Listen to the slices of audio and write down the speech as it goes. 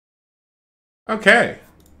Okay.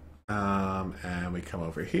 And we come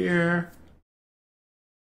over here.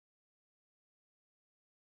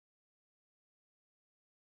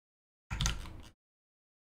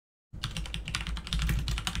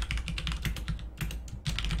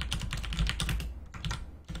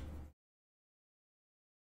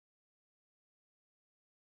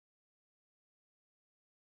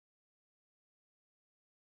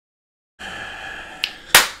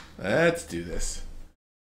 Let's do this.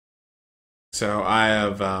 So I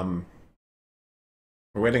have,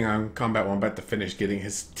 we're waiting on CombatWombat to finish getting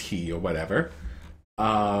his tea or whatever.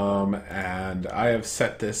 And I have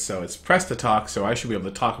set this so it's press to talk, so I should be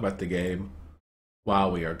able to talk about the game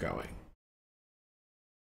while we are going.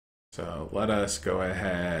 So let us go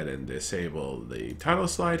ahead and disable the title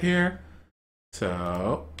slide here.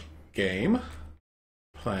 So, game,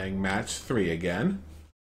 playing match 3 again,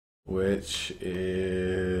 which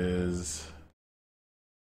is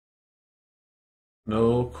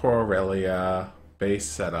no Corellia base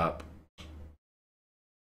setup.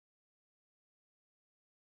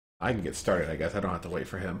 I can get started, I guess. I don't have to wait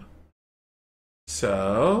for him.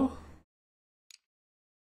 So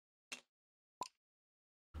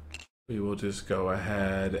we will just go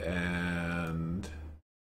ahead and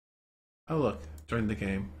look, join the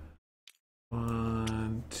game.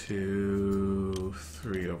 1, 2,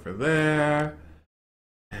 3 over there.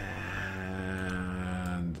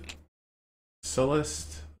 And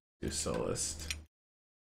Solist. Do Solist.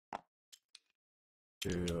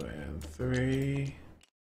 2 and 3.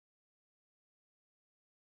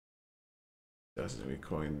 Doesn't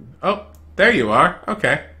recoin. Oh, there you are.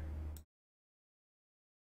 Okay.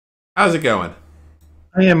 How's it going?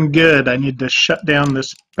 I am good. I need to shut down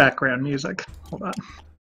this background music. Hold on.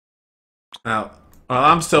 Well,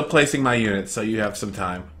 I'm still placing my units, so you have some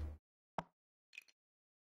time.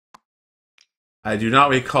 I do not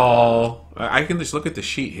recall. I can just look at the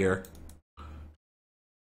sheet here.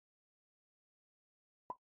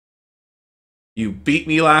 You beat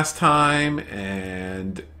me last time,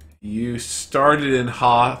 and you started in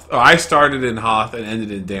Hoth. Oh, I started in Hoth and ended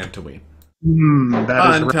in Dantooine. That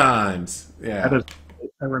Fun is times. Yeah. that is.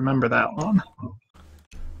 I remember that one.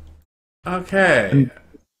 Okay. And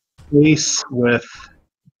base with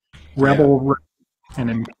Rebel and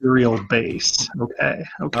Imperial base. Okay.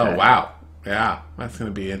 Okay. Oh wow. Yeah, that's gonna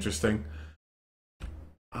be interesting.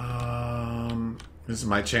 This is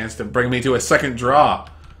my chance to bring me to a second draw.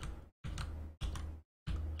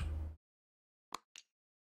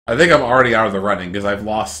 I think I'm already out of the running because I've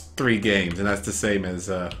lost 3 games, and that's the same as.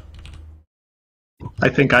 I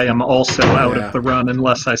think I am also out of the run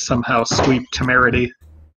unless I somehow sweep Temerity.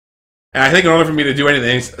 And I think in order for me to do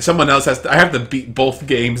anything, someone else has to. I have to beat both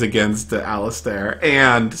games against Alistair,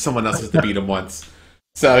 and someone else has to beat him once.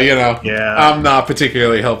 So Yeah. I'm not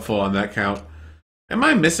particularly helpful on that count. Am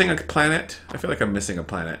I missing a planet? I feel like I'm missing a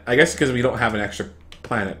planet. I guess because we don't have an extra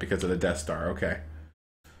planet because of the Death Star. Okay.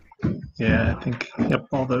 Yeah, I think. Yep,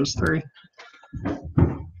 all those 3.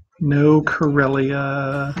 No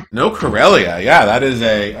Corellia. No Corellia. Yeah, that is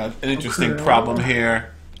an interesting problem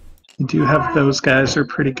here. You do have those guys are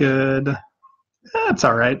pretty good. That's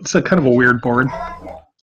all right. It's a kind of a weird board.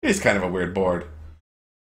 It's kind of a weird board.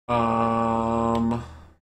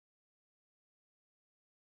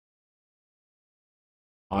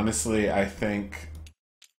 Honestly, I think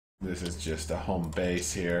this is just a home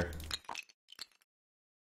base here.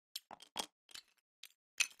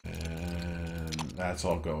 And that's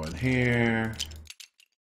all going here.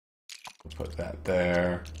 We'll put that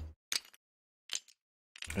there.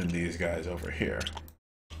 And these guys over here.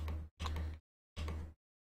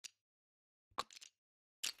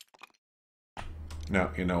 No,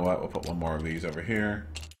 you know what? We'll put one more of these over here.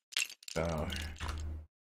 So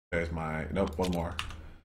there's my, nope, one more.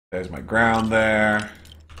 There's my ground there.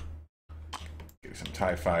 Get some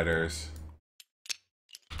TIE fighters.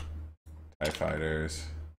 TIE fighters.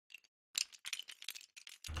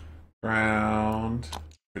 Ground.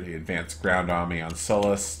 Pretty advanced ground army on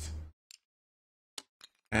Sullust.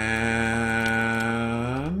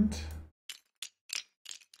 And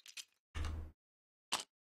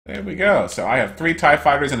there we go. So I have 3 TIE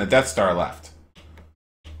fighters and a Death Star left.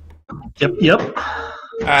 Yep.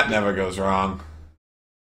 That never goes wrong.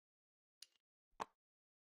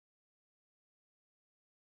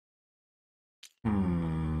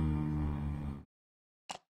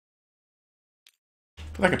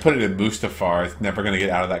 If I could put it in Mustafar, it's never going to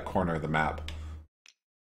get out of that corner of the map.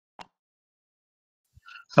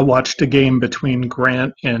 I watched a game between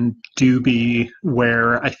Grant and Doobie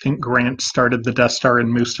where I think Grant started the Death Star in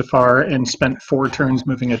Mustafar and spent 4 turns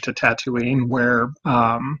moving it to Tatooine, where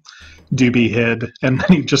Doobie hid, and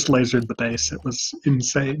then he just lasered the base. It was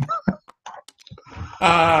insane.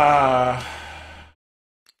 Where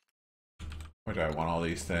do I want all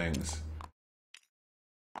these things?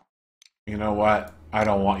 You know what? I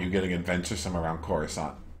don't want you getting adventuresome around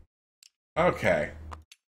Coruscant. Okay.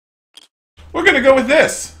 We're gonna go with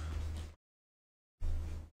this!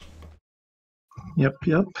 Yep.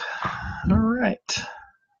 All right.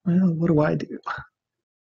 Well, what do I do?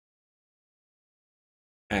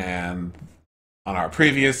 And on our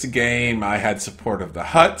previous game, I had support of the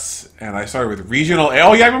Hutts, and I started with regional.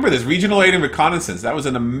 Oh yeah, I remember this regional aid and reconnaissance. That was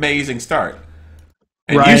an amazing start.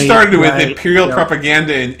 And you started with Imperial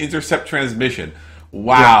propaganda and intercept transmission.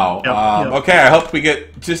 Wow. Yep. Okay, I hope we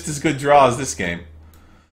get just as good draw as this game.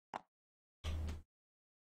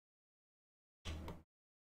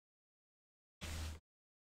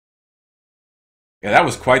 Yeah, that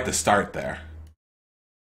was quite the start there.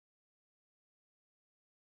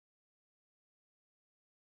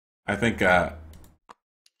 I think,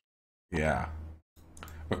 yeah.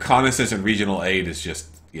 Reconnaissance and regional aid is just,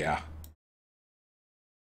 yeah.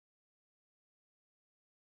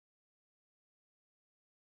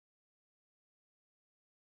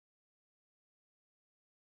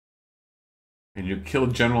 And you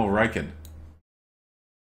killed General Riken.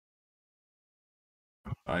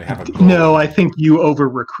 I have a goal. No, I think you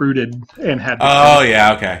over-recruited and had to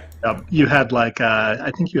yeah, okay. You had like, I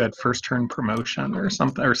think you had first turn promotion or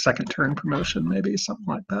something, or second turn promotion, maybe, something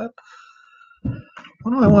like that.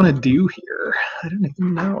 What do I want to do here? I don't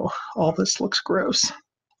even know. All this looks gross.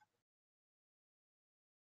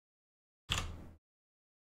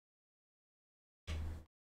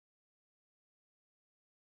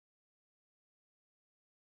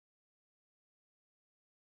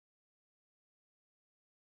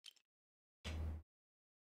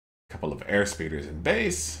 Couple of airspeeders in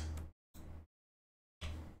base.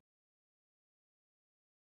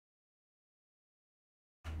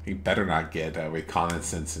 He better not get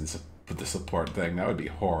reconnaissance and put the support thing. That would be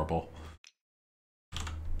horrible.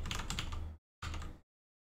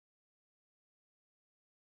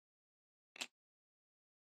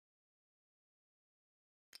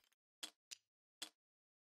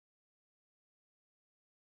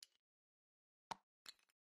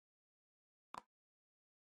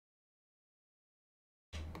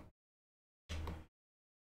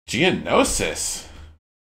 Geonosis.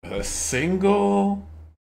 A single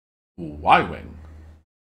Y-Wing.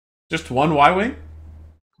 Just one Y-Wing?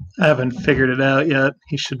 I haven't figured it out yet.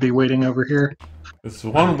 He should be waiting over here. This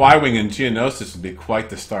one Y-Wing in Geonosis would be quite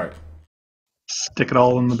the start. Stick it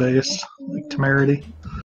all in the base, like Temerity.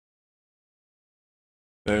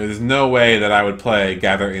 There's no way that I would play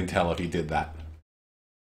Gather Intel if he did that.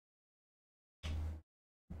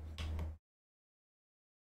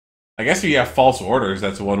 I guess if you have false orders,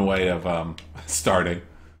 that's one way of starting.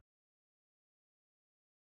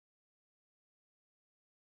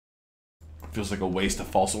 Feels like a waste of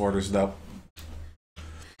false orders, though.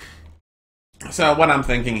 So what I'm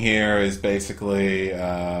thinking here is basically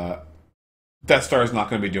Death Star is not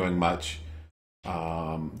going to be doing much.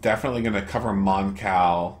 Definitely going to cover Mon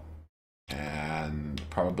Cal and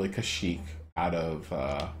probably Kashyyyk out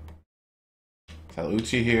of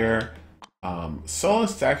Taluchi here.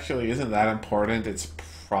 Solus actually isn't that important. It's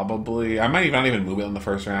probably... I might not even move it in the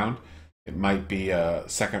first round. It might be a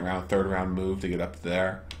second round, third round move to get up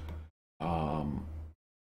there.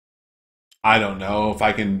 I don't know if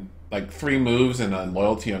I can... Like, 3 moves and a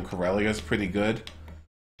loyalty on Corellia is pretty good.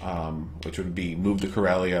 Which would be move to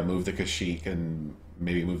Corellia, move to Kashyyyk, and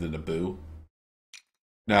maybe move to Naboo.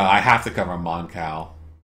 No, I have to cover Mon Cal.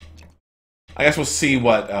 I guess we'll see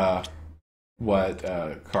what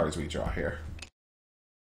cards we draw here.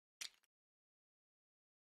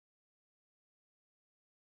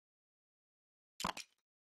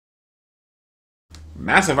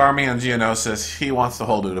 Massive army on Geonosis. He wants to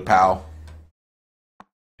hold Utapau.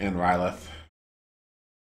 And Rylith.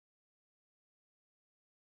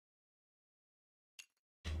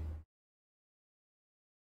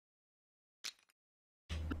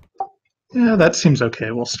 Yeah, that seems okay.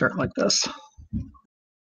 We'll start like this.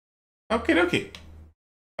 Okie dokie.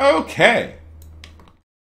 Okay.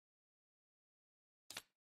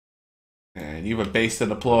 And you have a base to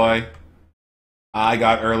deploy. I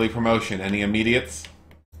got early promotion. Any immediates?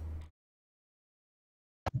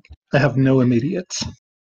 I have no immediates.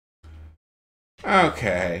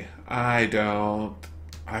 Okay. I don't...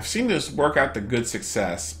 I've seen this work out to good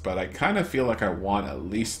success, but I kind of feel like I want at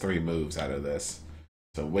least 3 moves out of this.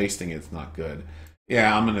 So wasting it's not good.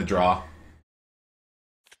 Yeah, I'm gonna draw.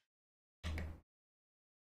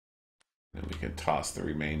 And we can toss the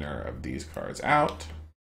remainder of these cards out.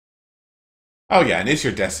 Oh yeah, and Is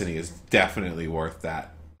Your Destiny is definitely worth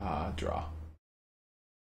that draw.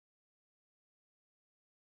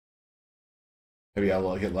 Maybe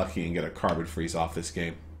I'll get lucky and get a carbon freeze off this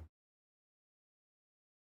game.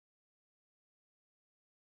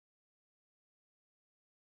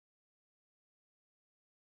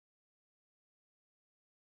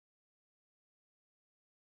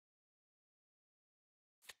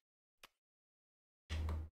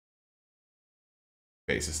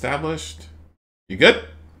 Base established. You good?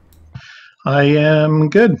 I am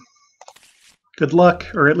good. Good luck,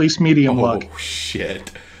 or at least medium luck. Oh,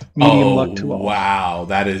 shit. Medium luck to all. Wow,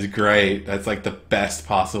 that is great. That's like the best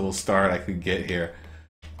possible start I could get here.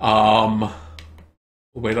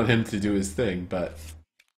 Wait on him to do his thing, but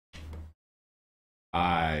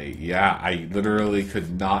I literally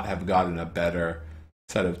could not have gotten a better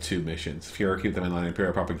set of 2 missions. Fury, Keep Them in Line,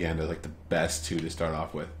 Imperial Propaganda is like the best 2 to start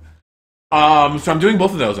off with. So I'm doing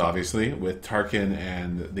both of those, obviously, with Tarkin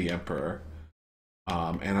and the Emperor.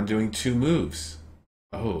 And I'm doing 2 moves.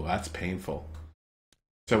 Oh, that's painful.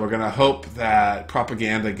 So we're going to hope that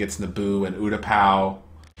Propaganda gets Naboo and Utapau.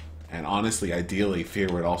 And honestly, ideally,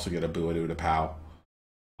 Fear would also get a Boo and Utapau.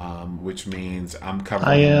 Which means I'm covering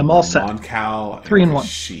I am all set. Moncal and 3 and 1.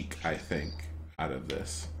 Kashyyyk, I think, out of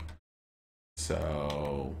this.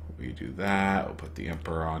 So we do that. We'll put the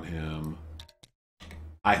Emperor on him.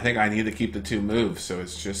 I think I need to keep the 2 moves, so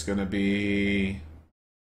it's just going to be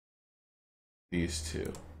these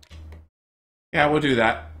 2. Yeah, we'll do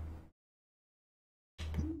that.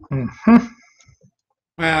 Mm-hmm.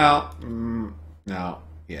 Well, no,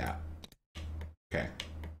 yeah. Okay.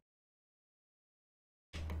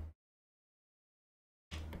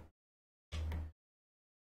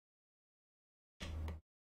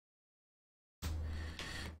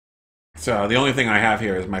 So the only thing I have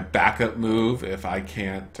here is my backup move if I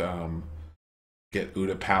can't get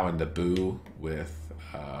Utapau and Naboo with...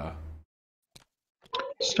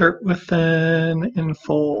 Start with an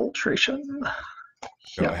infiltration.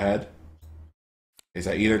 Go ahead. Is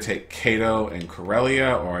I either take Cato and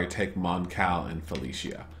Corellia or I take Moncal and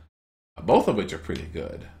Felicia. Both of which are pretty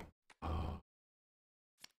good.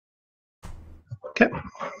 Okay.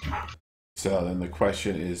 So then the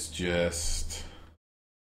question is just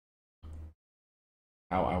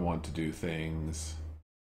how I want to do things.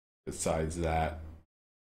 Besides that,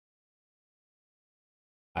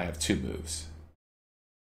 I have 2 moves.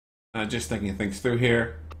 Just thinking things through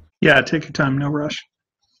here. Yeah, take your time, no rush.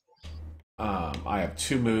 I have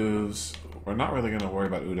 2 moves. We're not really going to worry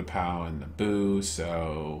about Utapau and Naboo,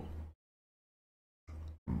 so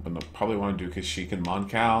I'm going to probably want to do Kashyyyk and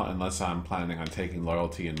Moncal, unless I'm planning on taking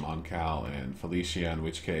Loyalty and Moncal and Felicia, in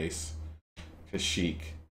which case Kashyyyk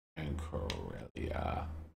and Corellia.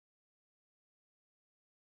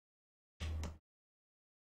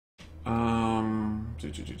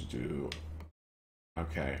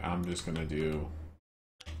 Okay, I'm just going to do...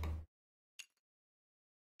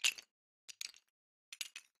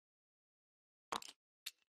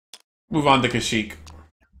 Move on to Kashyyyk.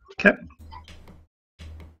 Okay.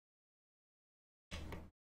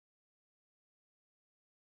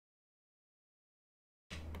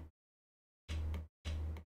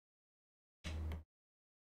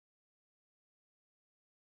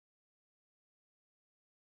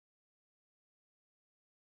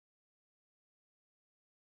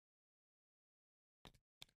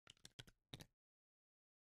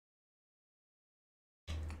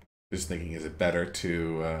 Just thinking, is it better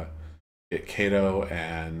to get Cato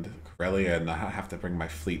and Corellia and not have to bring my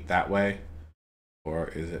fleet that way? Or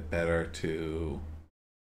is it better to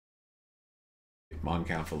get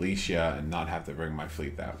Moncal and Felicia and not have to bring my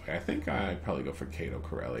fleet that way? I think I'd probably go for Cato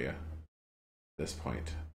Corellia at this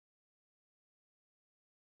point.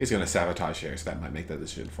 He's going to sabotage here, so that might make that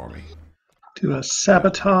decision for me. Do a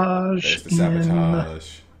sabotage. There's the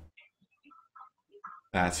sabotage.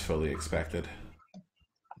 That's fully expected.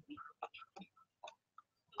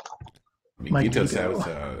 Mikito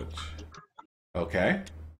sabotage. Okay.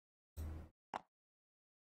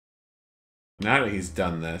 Now that he's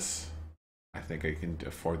done this, I think I can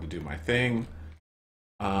afford to do my thing.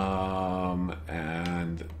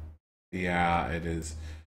 And yeah, it is.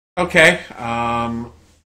 Okay. Now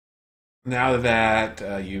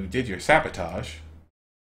that you did your sabotage,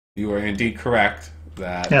 you are indeed correct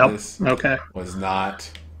that this was not.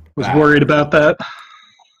 Was worried about that.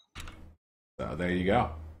 So there you go.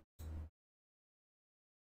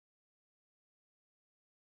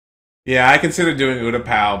 Yeah, I considered doing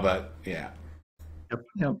Utapau, but yeah.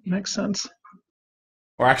 Yep, makes sense.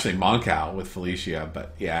 Or actually Moncal with Felicia,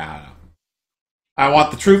 but yeah. I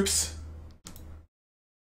want the troops.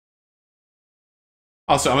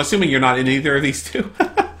 Also, I'm assuming you're not in either of these two.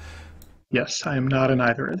 Yes, I am not in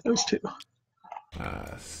either of those two.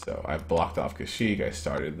 So I blocked off Kashyyyk. I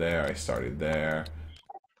started there. I started there.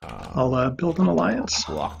 I'll build an alliance.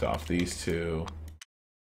 Blocked off these two.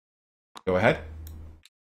 Go ahead.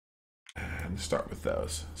 And start with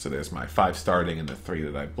those. So there's my 5 starting and the 3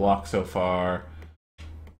 that I blocked so far.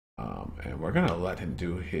 And we're going to let him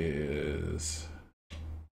do his...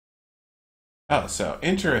 Oh, so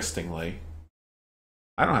interestingly,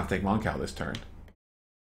 I don't have to take Moncal this turn.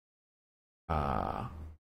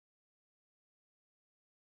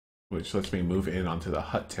 Which lets me move in onto the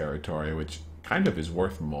Hut territory, which kind of is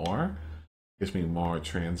worth more. Gives me more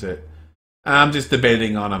transit. I'm just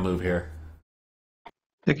debating on a move here.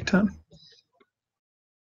 Take your time.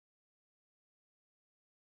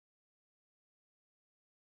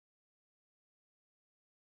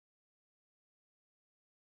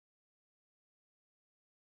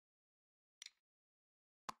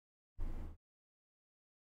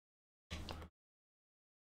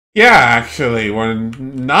 Yeah, actually, we're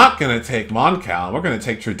not going to take Moncal. We're going to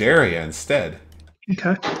take Tredaria instead.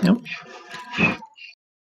 Okay, yep.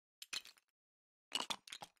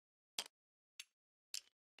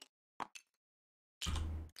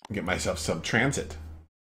 Get myself some transit.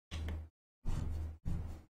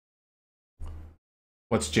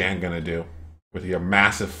 What's Jan going to do with your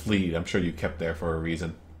massive fleet? I'm sure you kept there for a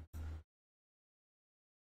reason.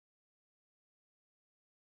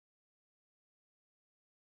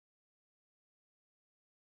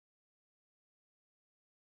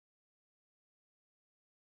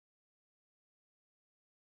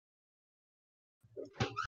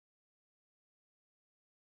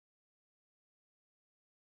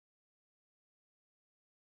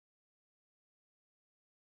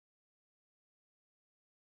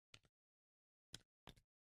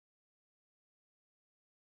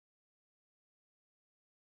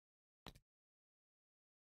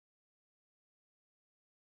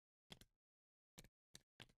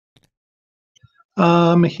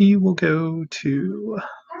 He will go to...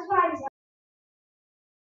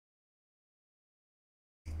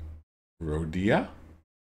 Rhodia?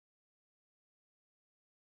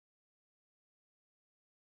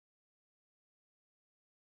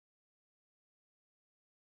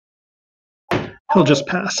 He'll just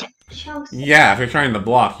pass. Yeah, if you're trying to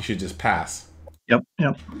block, you should just pass. Yep,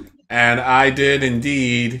 yep. And I did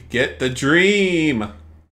indeed get the dream.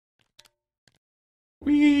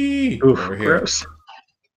 Whee! Oof, Over here. gross.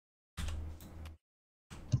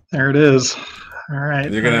 There it is. All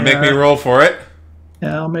right. You're gonna make me roll for it.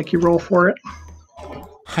 Yeah, I'll make you roll for it.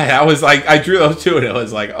 I was like, I drew those two, and it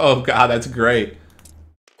was like, oh god, that's great.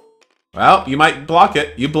 Well, you might block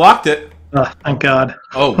it. You blocked it. Thank God.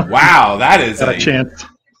 Oh wow, that is Got a chance.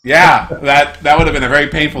 Yeah, that would have been a very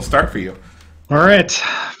painful start for you. All right,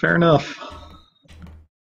 fair enough.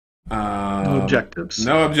 No objectives.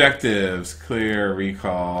 No objectives. Clear,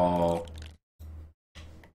 recall.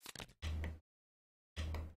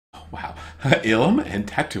 Oh, wow. Ilm and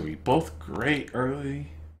Tatooine, both great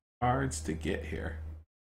early cards to get here.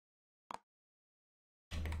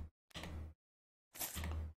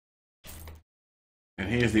 And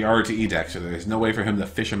he is the RTE deck, so there's no way for him to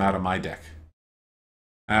fish him out of my deck.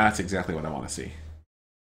 That's exactly what I want to see.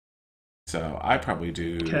 So I probably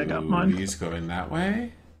do I got mine. these going that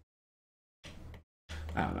way.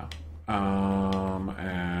 I don't know.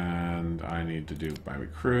 And I need to do my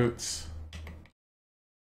recruits.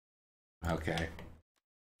 Okay.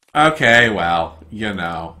 Okay, well, you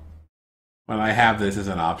know. When I have this as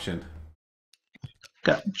an option.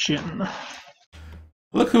 Got Jin.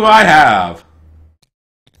 Look who I have!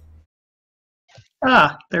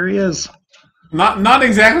 Ah, there he is. Not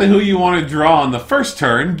exactly who you want to draw on the first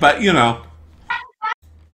turn, but you know.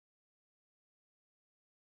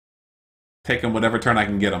 Take him whatever turn I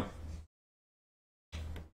can get him.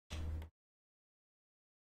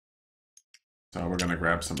 So we're going to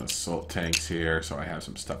grab some assault tanks here, so I have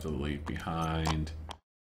some stuff to leave behind.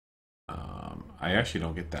 I actually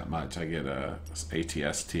don't get that much. I get a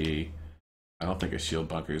ATST. I don't think a shield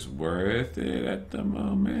bunker is worth it at the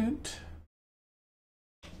moment.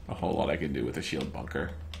 A whole lot I can do with a shield bunker.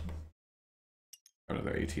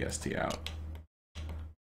 Another ATST out.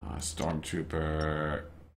 Stormtrooper.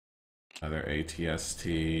 Another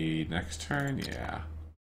ATST next turn, yeah.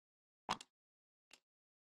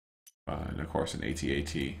 And of course an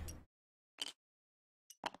AT-AT.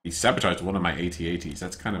 He sabotaged one of my AT-ATs.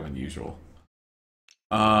 That's kind of unusual.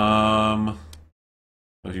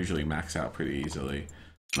 Those usually max out pretty easily.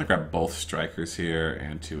 I'm gonna grab both strikers here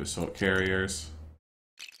and 2 assault carriers.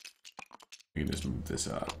 We can just move this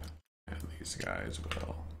up, and these guys will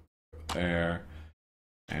go there.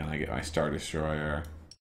 And I get my Star Destroyer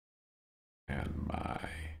and my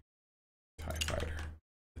TIE Fighter,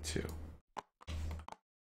 the 2.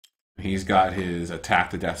 He's got his attack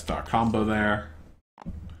the Death Star combo there.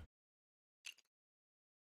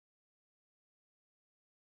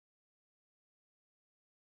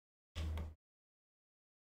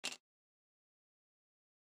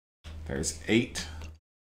 There's 8,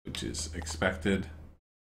 which is expected.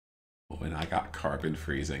 When I got carbon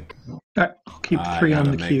freezing. Alright, I'll keep 3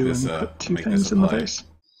 on the queue and put 2 things in the base.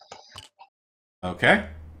 Okay.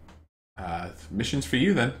 Missions for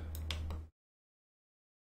you then.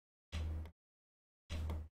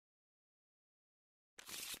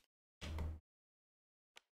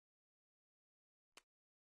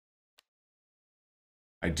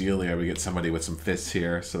 Ideally, I would get somebody with some fists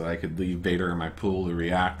here so that I could leave Vader in my pool to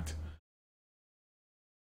react.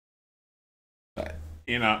 But,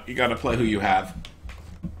 you know, you gotta play who you have.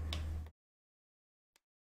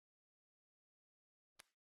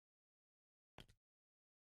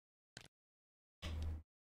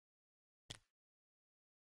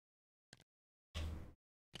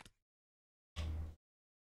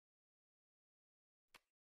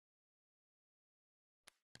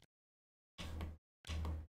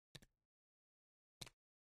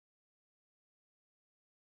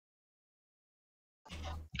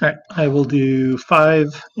 Alright, I will do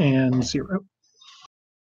 5 and 0.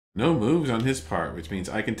 No moves on his part, which means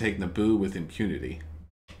I can take Naboo with impunity.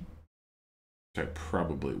 Which I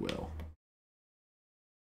probably will.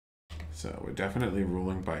 So we're definitely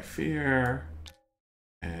ruling by fear.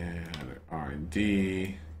 And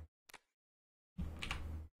R&D.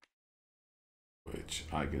 Which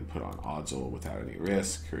I can put on Oddsel without any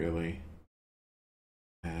risk, really.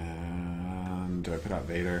 And do I put out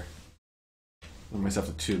Vader? Limit myself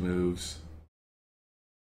to 2 moves.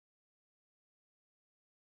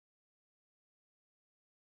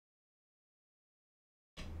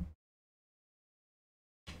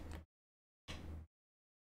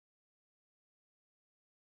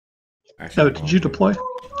 Actually, did you deploy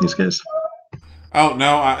these guys? Oh,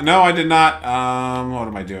 no, no, I did not. What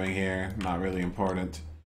am I doing here? Not really important.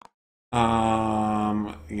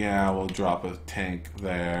 Yeah, we'll drop a tank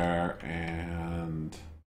there, and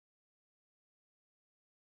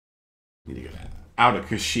need to get out of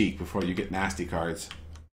Kashyyyk before you get nasty cards.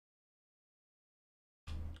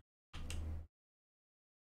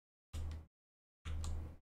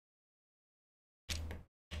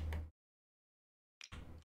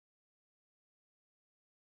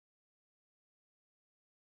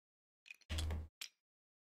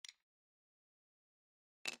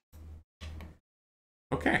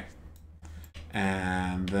 Okay.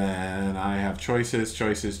 And then I have choices,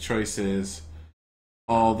 choices, choices.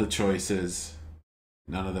 All the choices.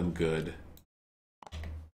 None of them good.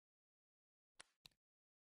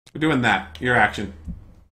 We're doing that. Your action.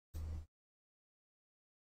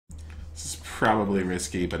 This is probably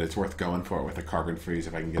risky, but it's worth going for it with a carbon freeze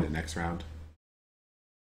if I can get it next round.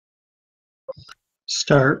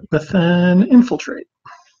 Start with an infiltrate,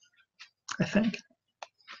 I think.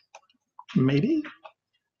 Maybe?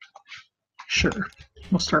 Sure.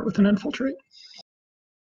 We'll start with an infiltrate.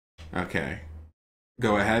 Okay.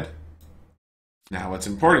 Go ahead. Now, what's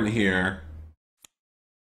important here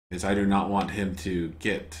is I do not want him to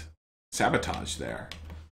get sabotage there.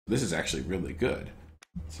 This is actually really good.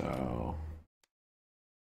 So...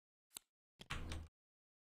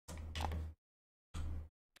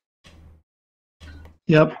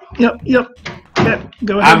 Yep. Okay,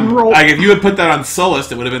 go ahead and roll. Like, if you had put that on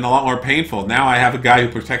Solist, it would have been a lot more painful. Now I have a guy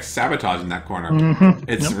who protects sabotage in that corner. Mm-hmm.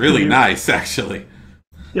 It's really nice, actually.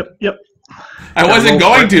 Yep. I wasn't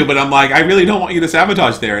going to, but I'm like, I really don't want you to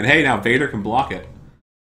sabotage there. And hey, now Vader can block it.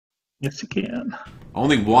 Yes, you can.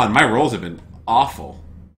 Only 1. My rolls have been awful.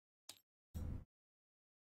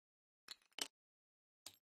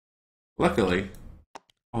 Luckily,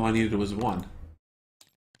 all I needed was 1.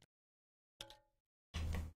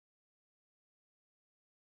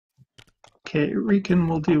 Okay, Riken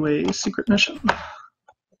will do a secret mission.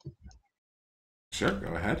 Sure,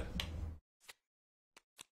 go ahead.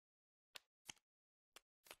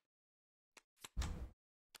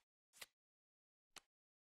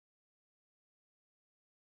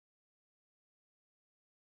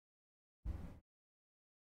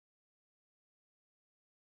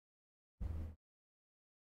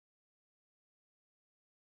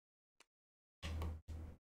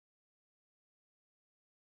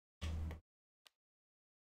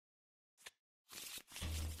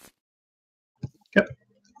 Yep.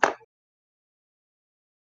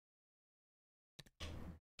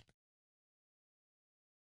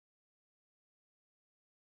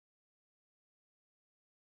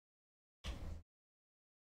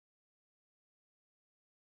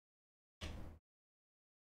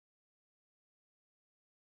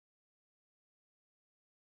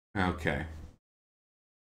 Okay.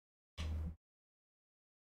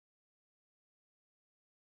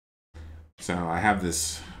 So I have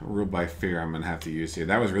this rule by fear I'm going to have to use here.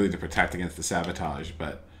 That was really to protect against the sabotage,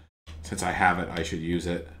 but since I have it, I should use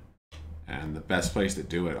it. And the best place to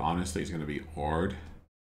do it, honestly, is going to be Ord.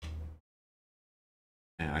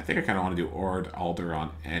 And I think I kind of want to do Ord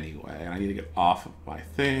Alderon anyway. And I need to get off of my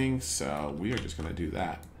thing, so we are just going to do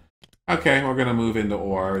that. Okay, we're going to move into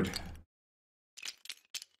Ord.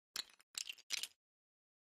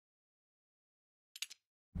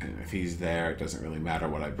 And if he's there, it doesn't really matter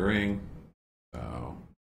what I bring. So,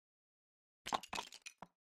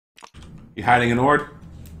 you hiding in Ord?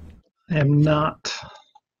 I am not.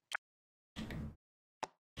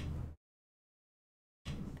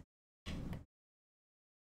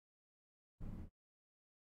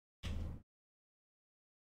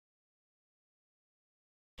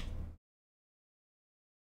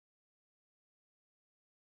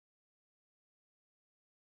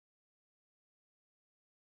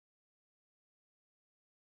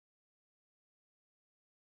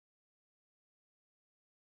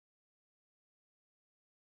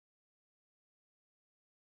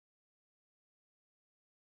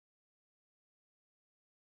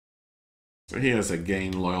 So he has a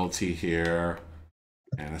gain loyalty here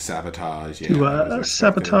and a sabotage. Yeah, Do that was a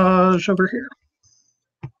expected. sabotage over here.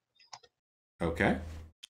 Okay.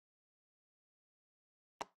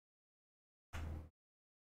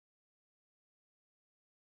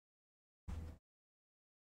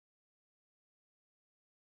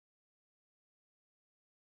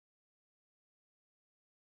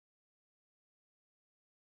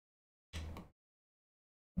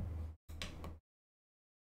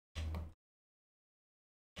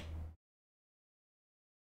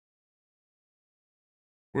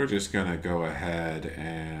 We're just going to go ahead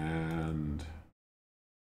and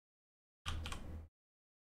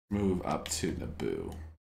move up to Naboo.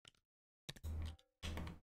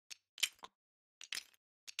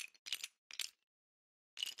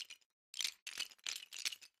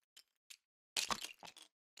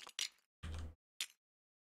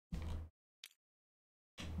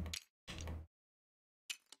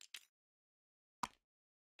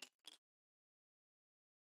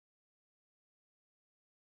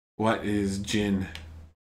 What is Jin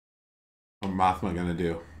or Mothma going to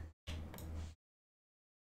do?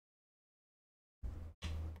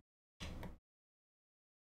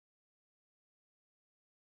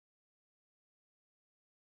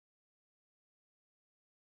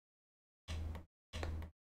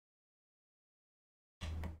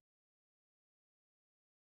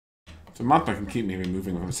 So Mothma can keep me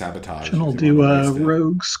removing from sabotage. And I'll If you want do to a waste it.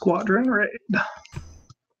 rogue squadron raid.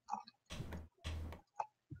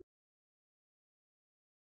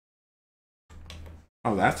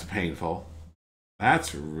 Oh, that's painful.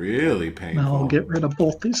 That's really painful. I'll get rid of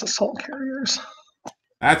both these assault carriers.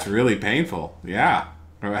 That's really painful. Yeah.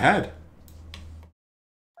 Go ahead.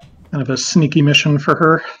 Kind of a sneaky mission for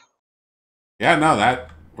her. Yeah, no, that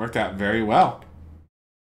worked out very well.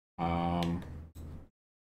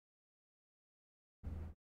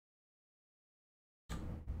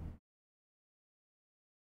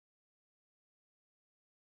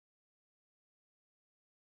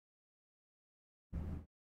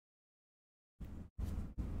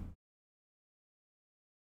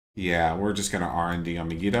 Yeah, we're just going to R&D on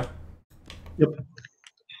Megiddo. Yep.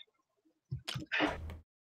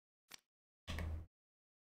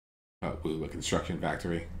 Oh, ooh, a construction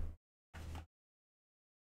factory.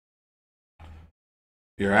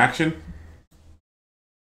 Your action?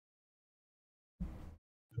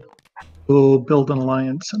 We'll build an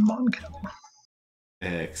alliance in Monkel.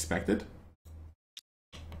 Expected.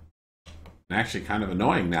 And actually kind of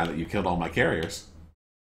annoying now that you killed all my carriers.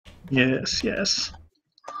 Yes, yes.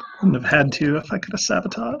 Wouldn't have had to if I could have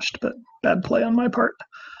sabotaged, but bad play on my part.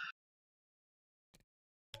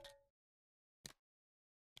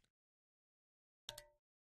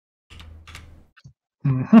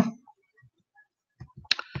 Mm-hmm.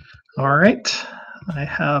 All right. I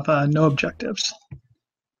have no objectives.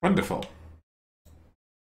 Wonderful.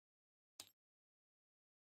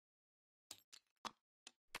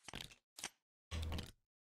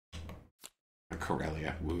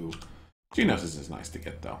 Corellia, woo. Geonosis is nice to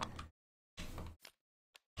get, though.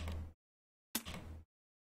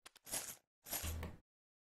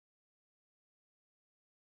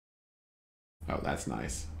 Oh, that's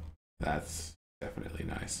nice. That's definitely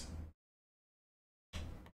nice.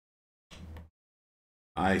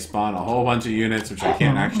 I spawn a whole bunch of units, which I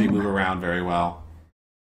can't actually move around very well.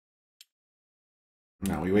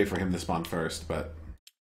 No, we wait for him to spawn first, but...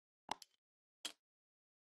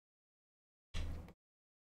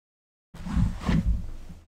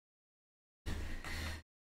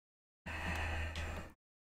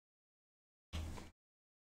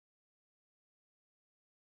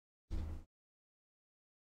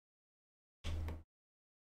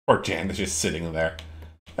 Poor Jan is just sitting there.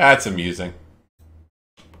 That's amusing.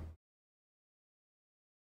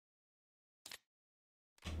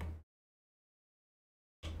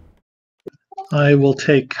 I will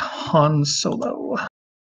take Han Solo.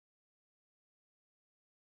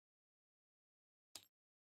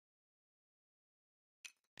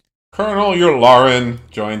 Colonel, your Lauren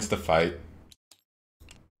joins the fight.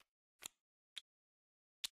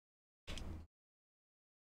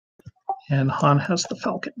 And Han has the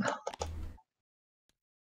Falcon.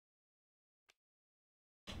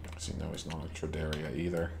 See, no, he's not a Tredaria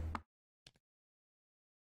either.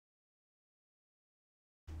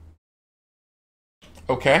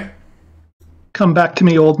 Okay. Come back to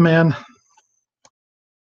me, old man.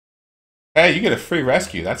 Hey, you get a free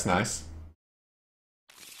rescue. That's nice.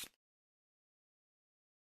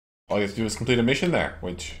 All you have to do is complete a mission there,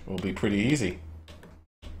 which will be pretty easy.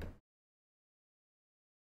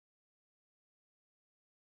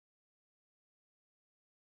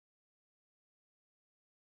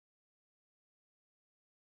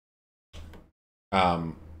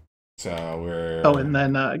 So we're... Oh, and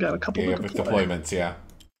then I got a couple yeah, of deployments, yeah.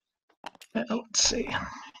 Let's see.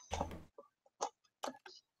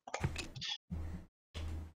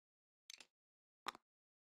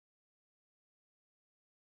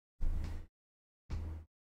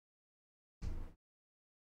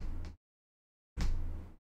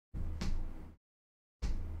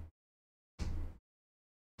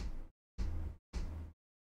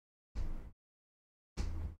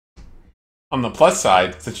 On the plus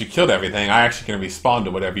side, since you killed everything, I actually can respawn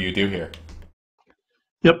to whatever you do here.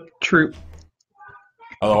 Yep, true.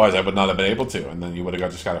 Otherwise, I would not have been able to, and then you would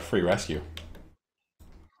have just got a free rescue.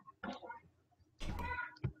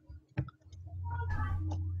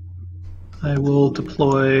 I will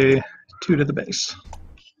deploy 2 to the base.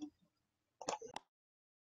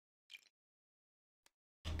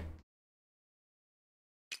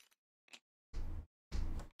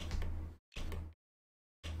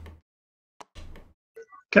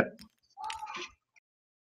 Okay.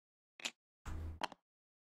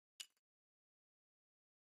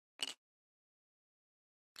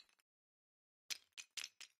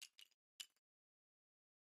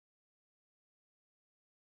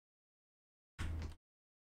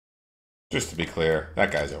 Just to be clear, that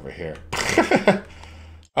guy's over here.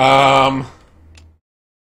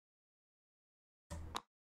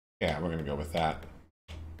 Yeah, we're gonna go with that.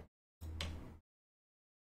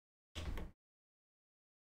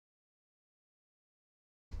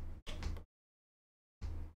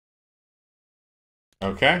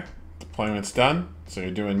 Okay, deployment's done. So you're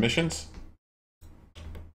doing missions?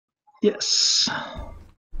 Yes.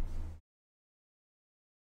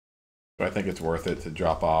 So I think it's worth it to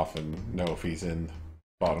drop off and know if he's in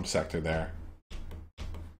bottom sector there.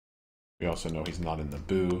 We also know he's not in the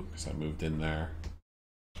boo, because I moved in there.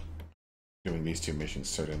 Doing these 2 missions,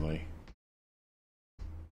 certainly.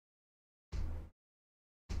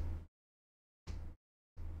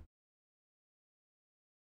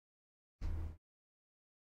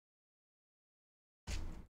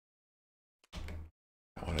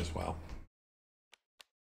 That one as well.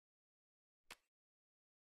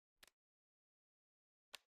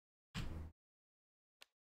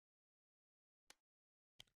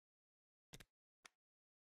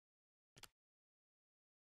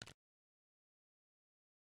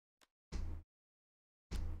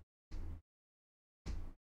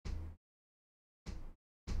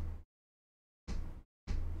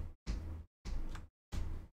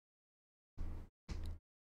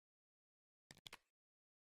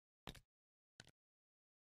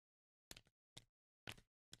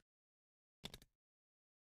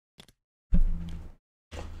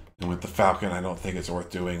 And with the Falcon, I don't think it's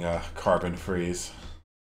worth doing a carbon freeze.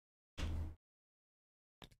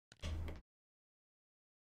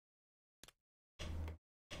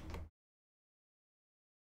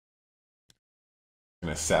 I'm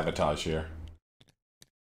gonna sabotage here.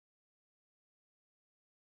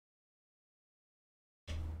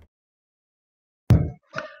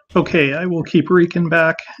 Okay, I will keep Rican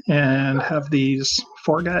back and have these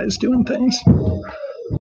 4 guys doing things.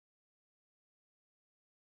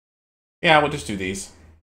 Yeah, we'll just do these.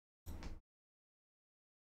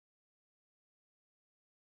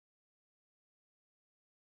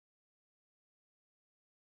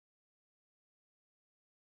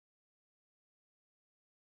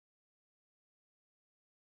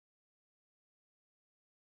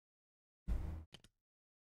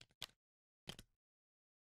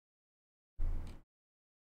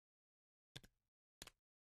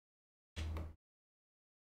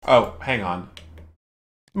 Oh, hang on.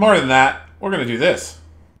 More than that, we're going to do this.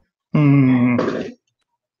 Hmm.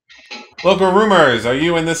 Local rumors, are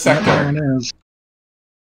you in this Yep, there sector? it is.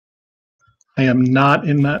 I am not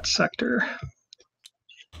in that sector.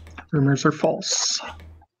 Rumors are false.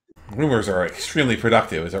 Rumors are extremely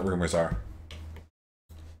productive, is what rumors are.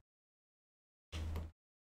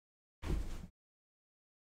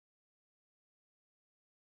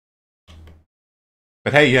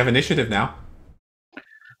 But hey, you have initiative now.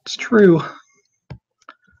 It's true.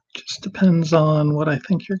 Just depends on what I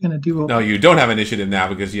think you're going to do. No, you don't have initiative now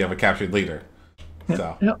because you have a captured leader. Yep,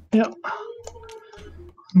 So yep.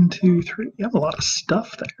 1, 2, 3. You have a lot of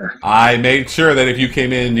stuff there. I made sure that if you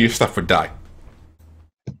came in, your stuff would die.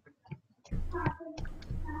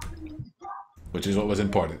 Which is what was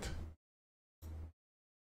important.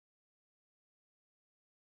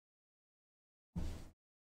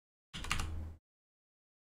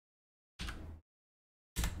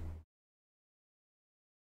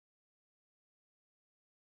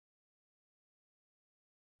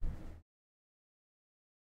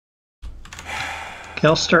 Okay,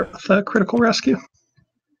 I'll start with critical rescue.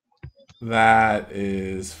 That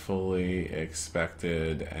is fully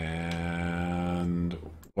expected. And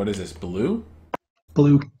what is this, blue?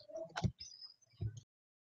 Blue.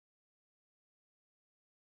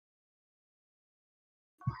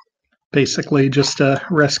 Basically, just a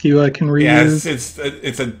rescue I can reuse. Yeah,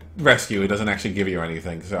 it's a rescue. It doesn't actually give you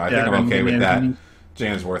anything, so I think I'm okay with that.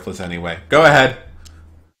 Jan's worthless anyway. Go ahead.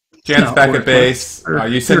 Jan's back at base. Are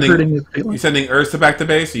you sending Ursa back to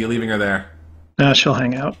base, or are you leaving her there? Nah, she'll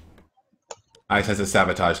hang out. Ice has a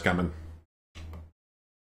sabotage coming.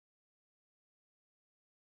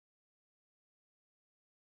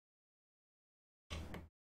 Is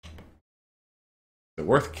it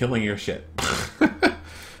worth killing your shit?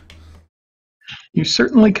 You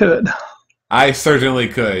certainly could. I certainly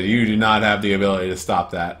could. You do not have the ability to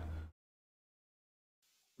stop that.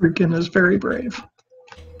 Riken is very brave.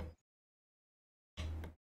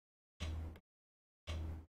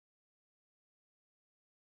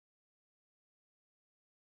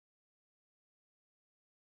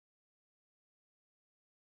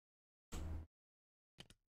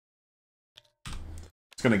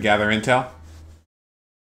 It's going to gather intel.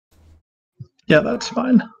 Yeah, that's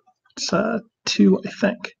fine. It's 2, I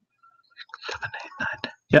think. 7, 8,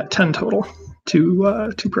 9. Yeah, 10 total. Two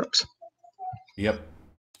probes. Yep.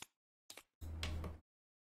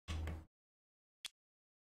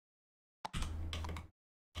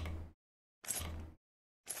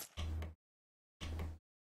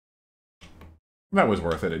 That was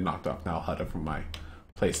worth it. It knocked off Nalhutta from my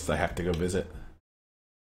places I have to go visit.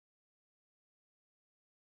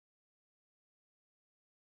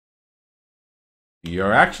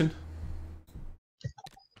 Your action.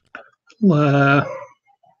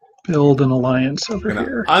 Build an alliance over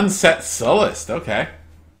here. Unset Solist. Okay.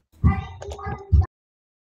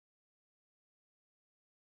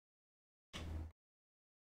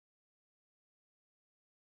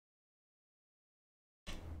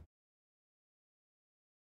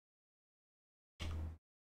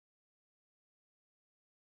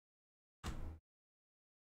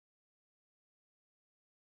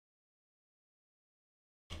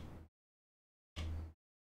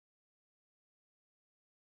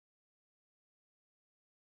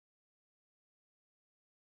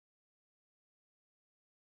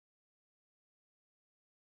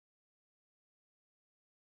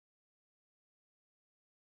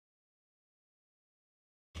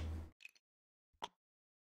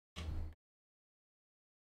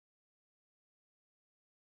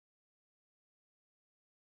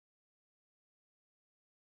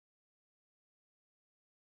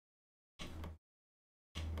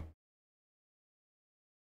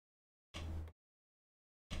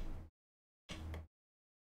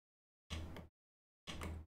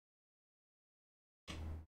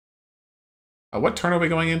 What turn are we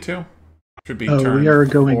going into? Should be turn we are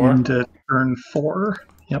going 4. into turn 4.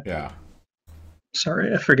 Yep. Yeah.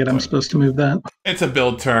 Sorry, I forget I'm supposed to move that. It's a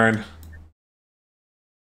build turn.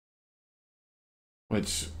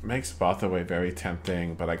 Which makes Bothaway very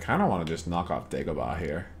tempting, but I kind of want to just knock off Dagobah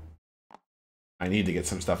here. I need to get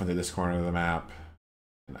some stuff into this corner of the map.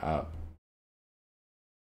 And up.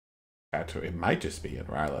 It might just be in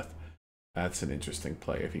Rylith. That's an interesting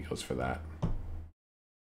play if he goes for that.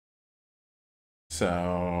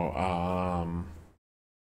 So,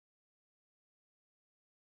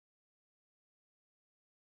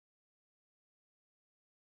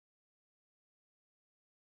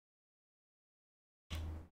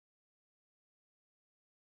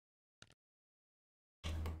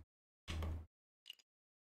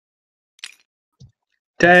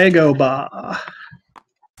 Dagobah.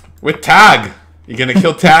 with Tag! You gonna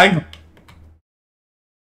kill Tag?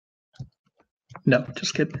 No,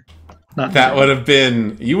 just kidding. Not That would have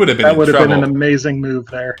been... You would have been that in would have trouble. been an amazing move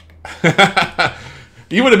there.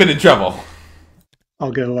 You would have been in trouble.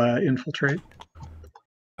 I'll go infiltrate.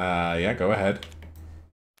 Yeah, go ahead.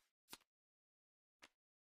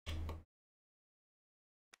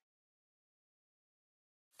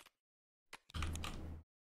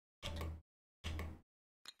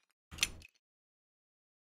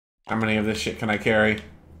 How many of this shit can I carry?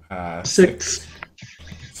 6.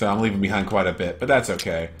 So I'm leaving behind quite a bit, but that's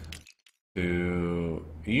okay. You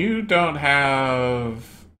don't have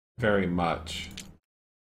very much.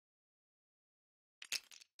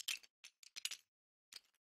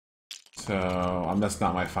 So that's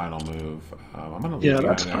not my final move. I'm gonna leave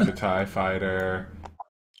behind an extra TIE fighter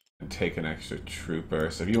and take an extra trooper.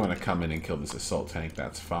 So if you want to come in and kill this assault tank,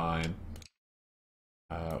 that's fine.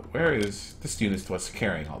 Where is this unit? What's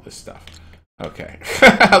carrying all this stuff? Okay.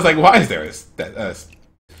 I was like, why is there a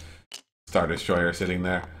Star Destroyer sitting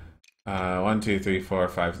there? 1, 2, 3, 4,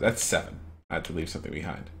 5. That's 7. I had to leave something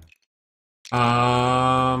behind.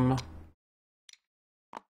 I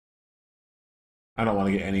don't want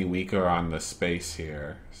to get any weaker on the space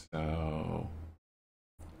here, so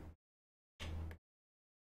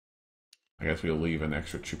I guess we'll leave an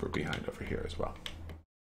extra trooper behind over here as well.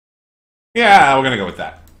 Yeah, we're gonna go with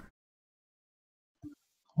that.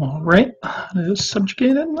 All right, it is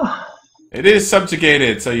subjugated. It is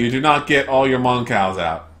subjugated, so you do not get all your Moncals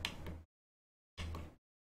out.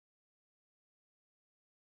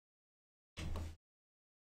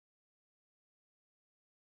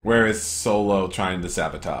 Where is Solo trying to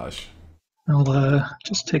sabotage? I'll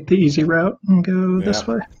just take the easy route and go this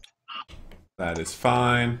way. That is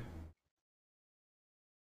fine.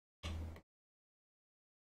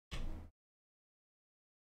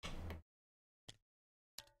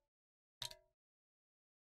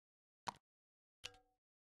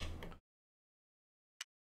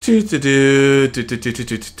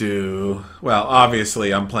 Well,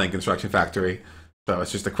 obviously, I'm playing Construction Factory, so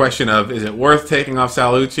it's just a question of, is it worth taking off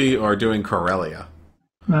Salucci or doing Corellia?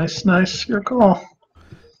 Nice. Your call.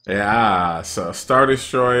 Yeah, so Star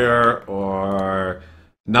Destroyer or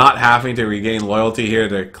not having to regain loyalty here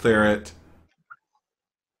to clear it.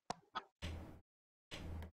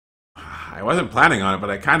 I wasn't planning on it, but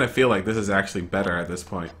I kind of feel like this is actually better at this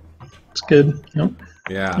point. It's good. Yep.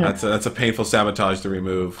 Yeah, yep. That's a painful sabotage to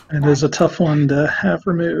remove. It is a tough one to have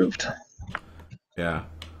removed. Yeah.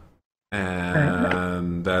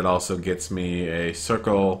 And that also gets me a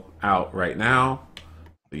circle out right now.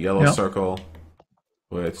 The yellow circle,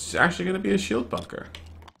 which is actually going to be a shield bunker.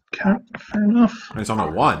 Okay, fair enough. And it's on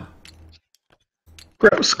a 1.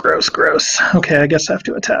 Gross. Okay, I guess I have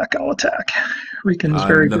to attack. I'll attack. Riken's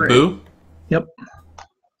very great. Naboo? Yep.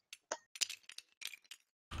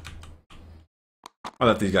 I'll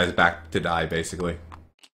let these guys back to die, basically.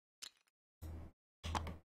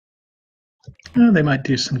 They might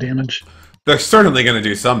do some damage. They're certainly going to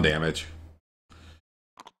do some damage.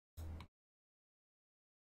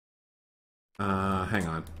 Hang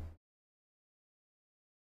on.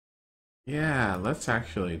 Yeah, let's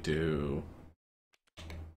actually do...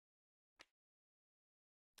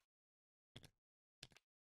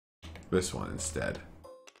 this one instead.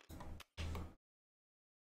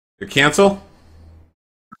 You cancel?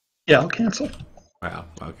 Yeah, I'll cancel. Wow,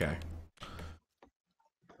 okay.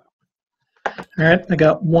 Alright, I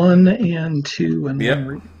got 1 and 2 and yep.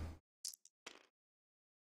 1.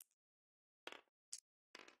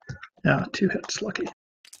 Yeah, 2 hits, lucky.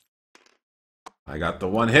 I got the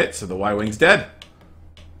 1 hit, so the Y-Wing's dead.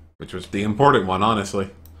 Which was the important one, honestly.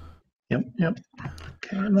 Yep.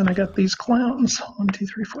 Okay, and then I got these clowns. 1, 2,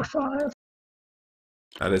 3, 4, 5.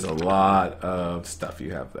 That is a lot of stuff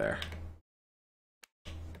you have there.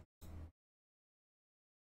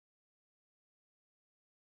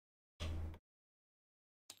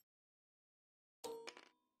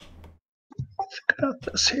 Think about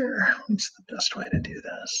this here. What's the best way to do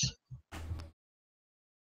this?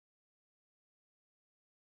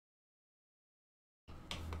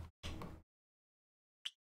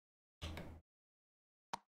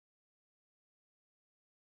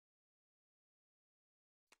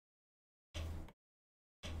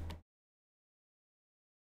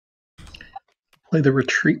 Play the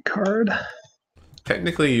retreat card.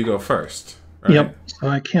 Technically, you go first, right? Yep. So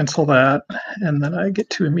I cancel that, and then I get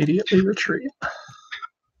to immediately retreat,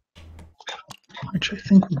 which I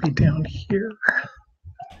think would be down here.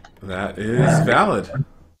 That is valid.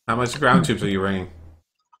 How much ground troops are you bringing?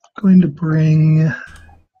 Going to bring.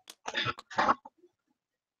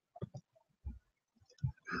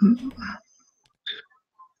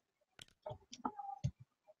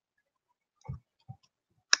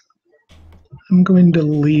 I'm going to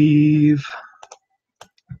leave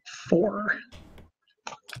 4.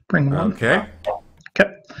 Bring 1. Okay.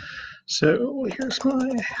 Okay. So here's my.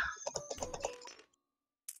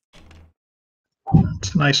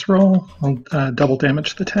 It's a nice roll. I'll double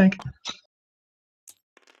damage the tank.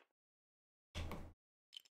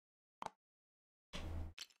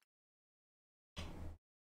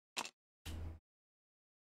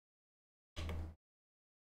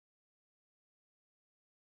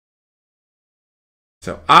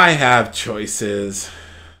 So I have choices.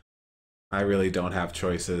 I really don't have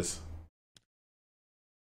choices.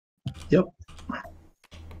 Yep.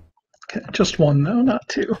 Okay, just 1 though, not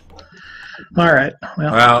 2. All right.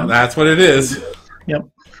 Well, that's what it is. Yep,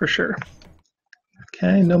 for sure.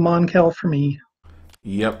 Okay, no Moncal for me.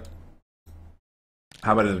 Yep.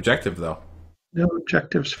 How about an objective, though? No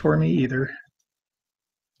objectives for me either.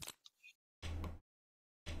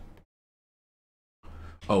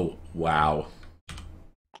 Oh, wow.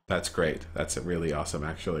 That's great. That's really awesome,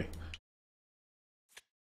 actually.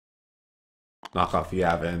 Knock off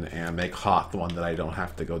Yavin and make Hoth the one that I don't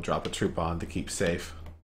have to go drop a troop on to keep safe.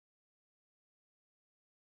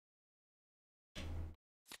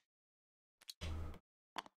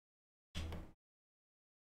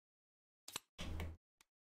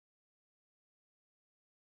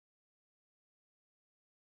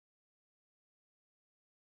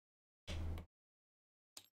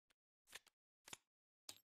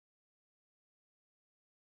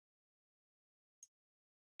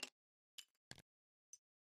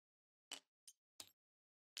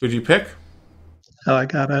 Who'd you pick? Oh, I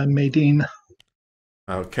got a Maydeen.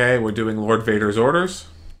 Okay, we're doing Lord Vader's orders.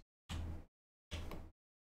 I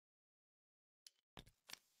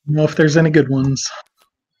don't know if there's any good ones.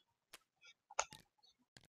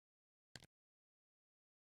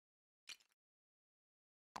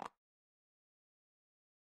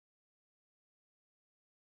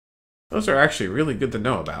 Those are actually really good to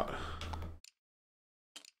know about.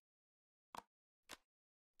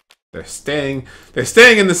 They're staying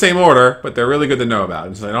in the same order, but they're really good to know about.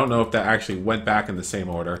 And so I don't know if that actually went back in the same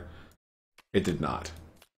order. It did not.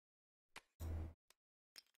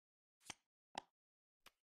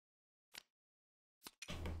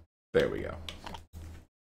 There we go.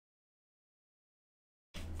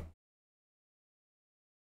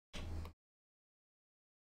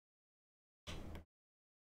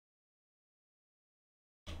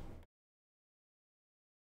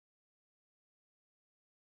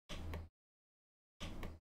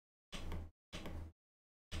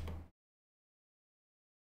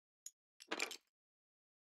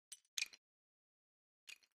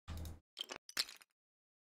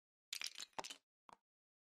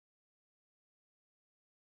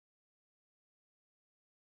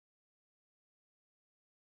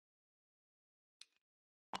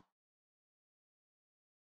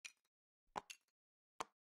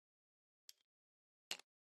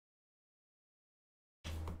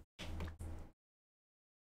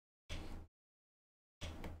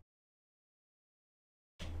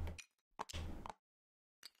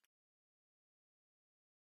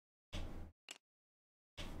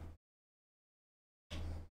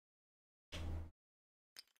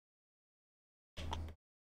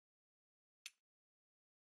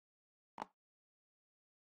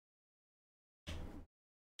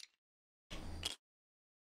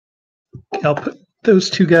 Okay, I'll put those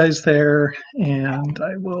 2 guys there, and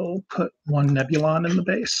I will put 1 Nebulon in the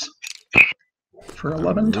base for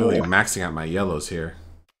 11 I'm really total. maxing out my yellows here.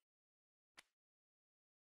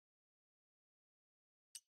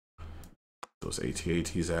 Those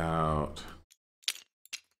AT-ATs out.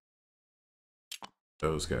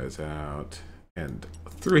 Those guys out. And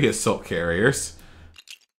 3 assault carriers.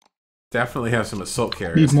 Definitely have some assault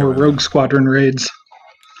carriers. Need more Rogue Squadron raids.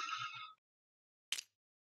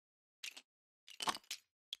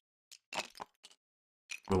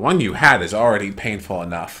 The one you had is already painful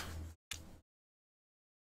enough.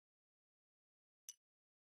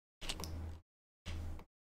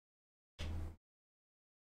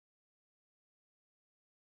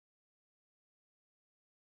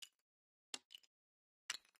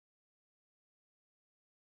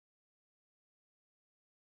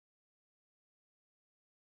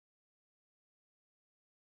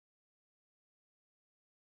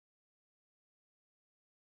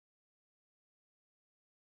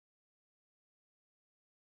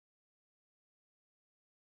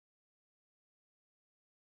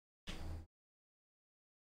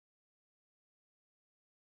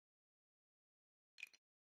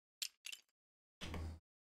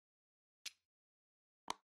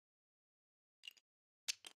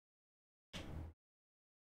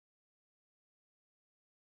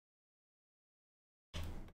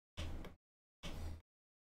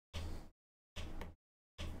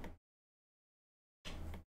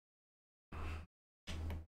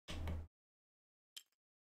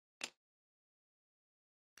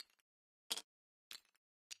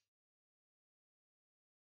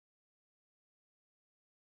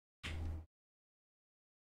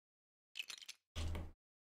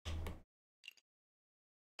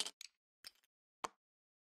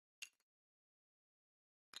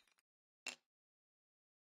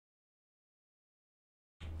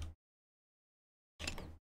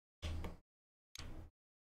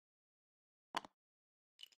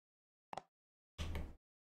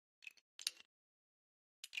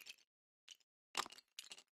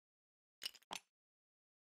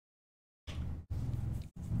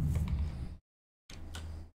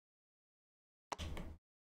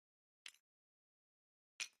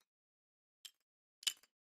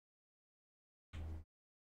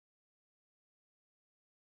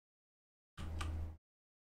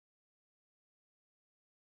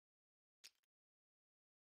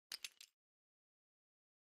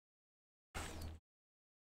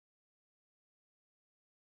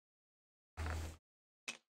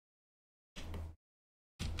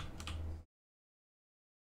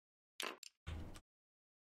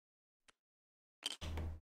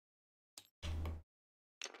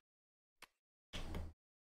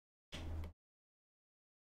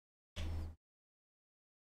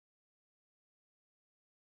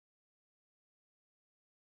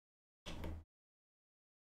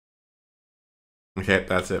 Okay,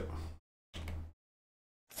 that's it.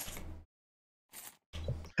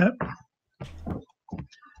 Yep.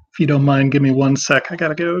 If you don't mind, give me 1 sec. I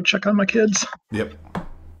gotta go check on my kids. Yep.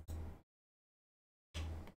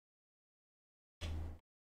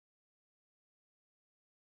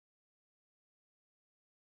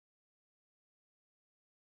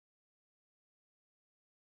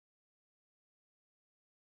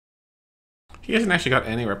 He hasn't actually got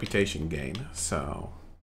any reputation gain, so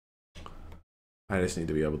I just need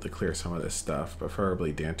to be able to clear some of this stuff,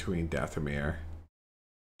 preferably Dantooine, Dathomir.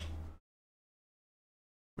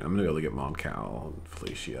 I'm gonna be able to get Moncal and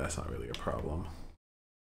Felicia. That's not really a problem.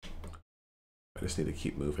 I just need to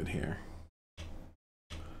keep moving here.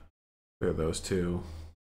 Clear those two.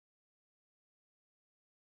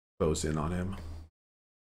 Close in on him.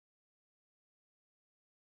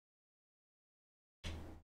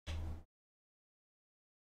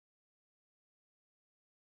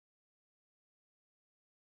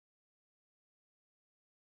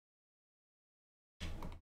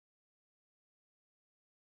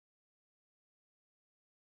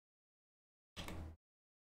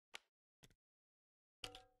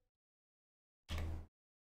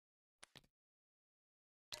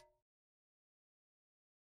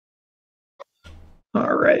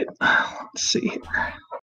 All right, let's see here.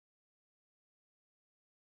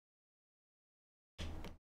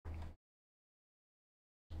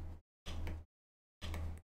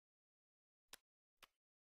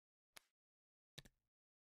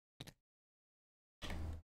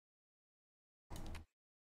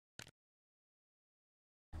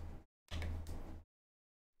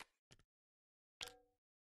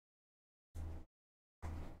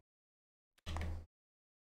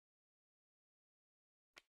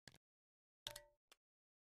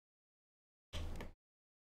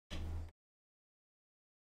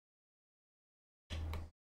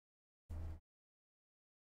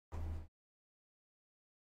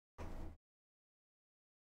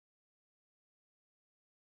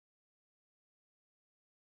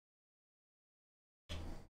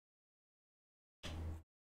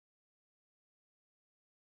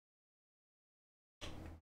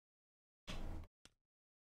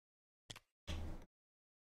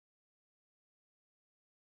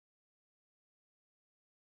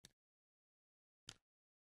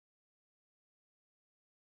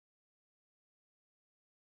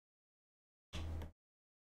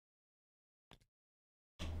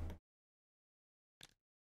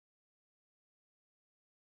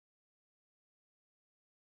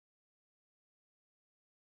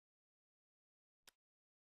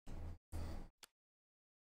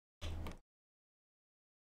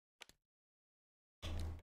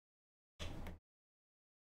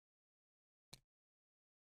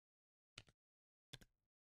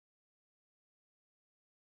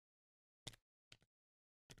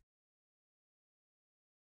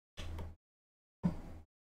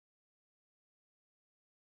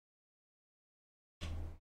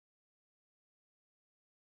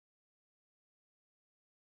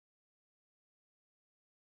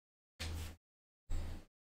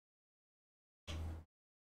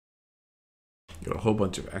 Got a whole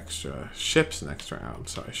bunch of extra ships next round,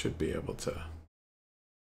 so I should be able to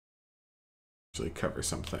actually cover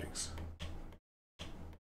some things.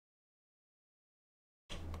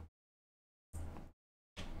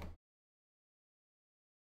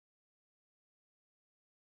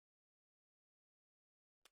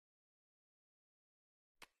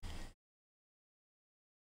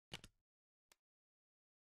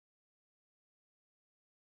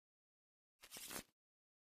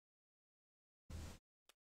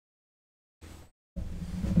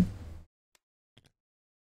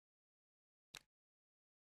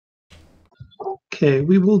 Okay,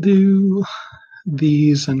 we will do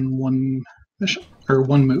these in one mission or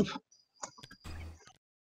one move.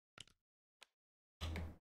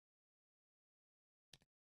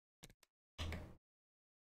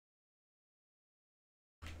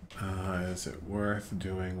 Is it worth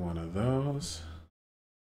doing one of those?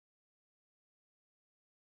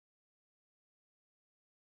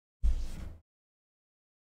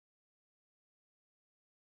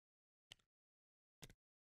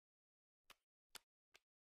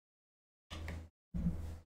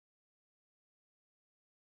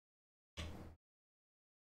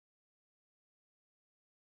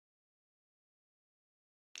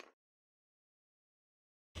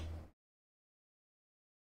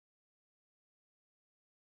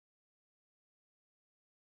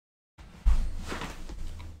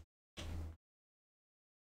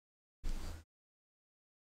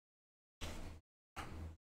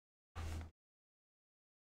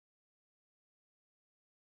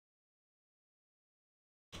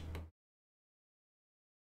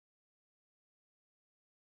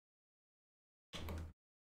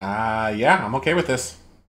 Yeah, I'm okay with this.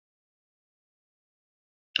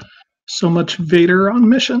 So much Vader on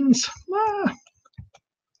missions. Ah.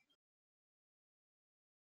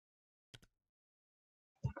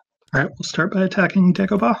 All right, we'll start by attacking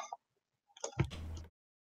Dagobah.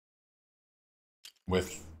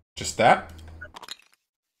 With just that?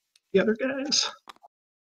 The other guys.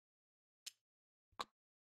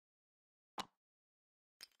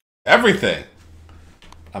 Everything!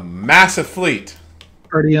 A massive fleet.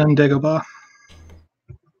 Already on Dagobah.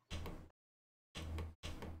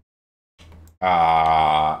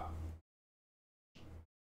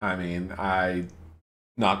 I mean, I'm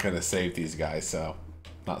not going to save these guys, so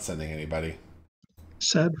not sending anybody.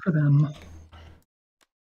 Sad for them.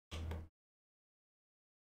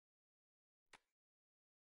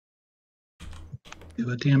 Do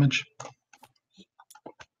a damage.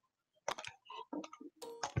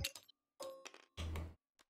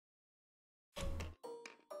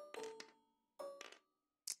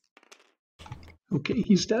 Okay,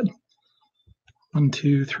 he's dead. 1,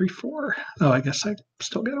 2, 3, 4. Oh, I guess I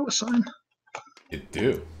still got to assign. You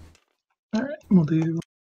do. All right, we'll do.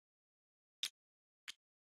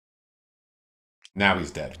 Now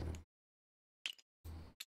he's dead.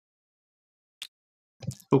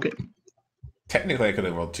 Okay. Technically, I could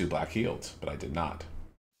have rolled 2 black healed, but I did not.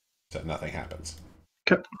 So nothing happens.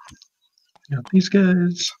 Okay. Got these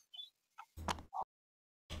guys.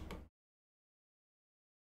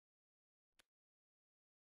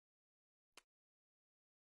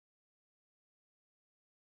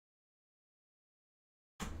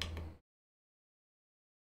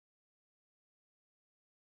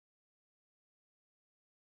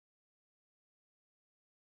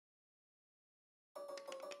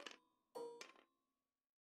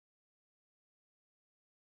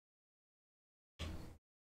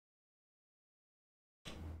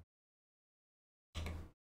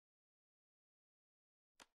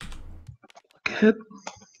 Hit.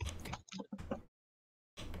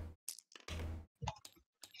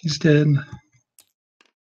 He's dead.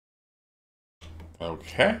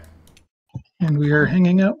 Okay. And we are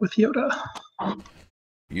hanging out with Yoda.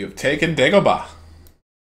 You have taken Dagobah.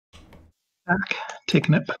 Back.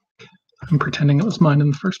 Taking it back. I'm pretending it was mine in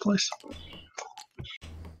the first place.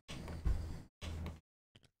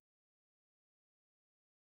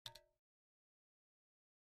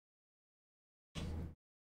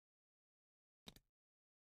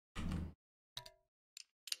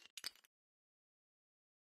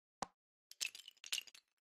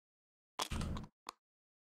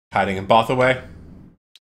 Hiding in Bothaway.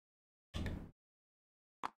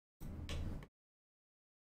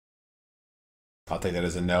 I'll take that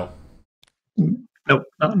as a no. Nope,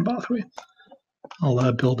 not in Bothway.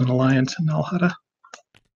 I'll build an alliance in Nalhada.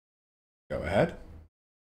 Go ahead.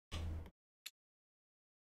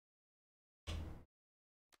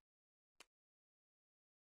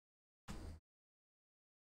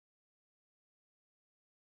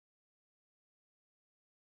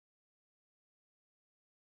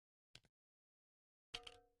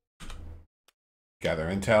 Gather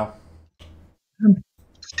intel.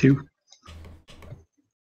 It's 2.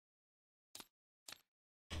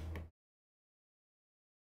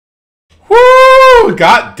 Woo!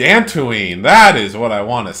 Got Dantooine. That is what I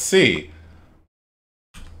want to see.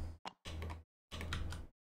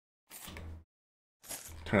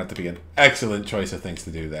 Turned out to be an excellent choice of things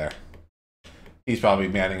to do there. He's probably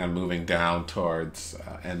planning on moving down towards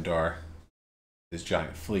Endor. His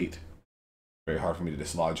giant fleet. Very hard for me to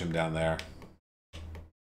dislodge him down there.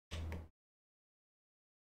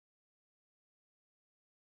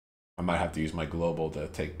 I might have to use my global to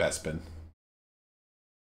take Bespin.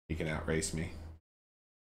 He can outrace me.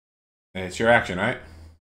 And it's your action, right?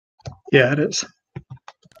 Yeah, it is.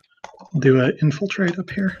 I'll do an infiltrate up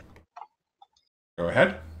here. Go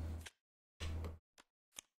ahead.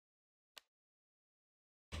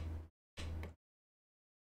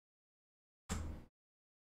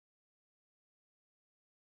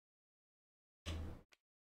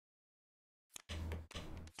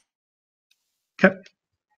 Okay.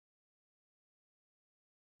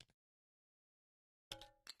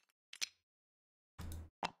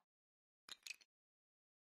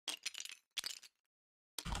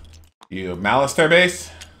 You have Malister base?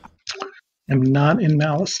 I'm not in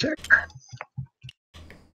Malister. So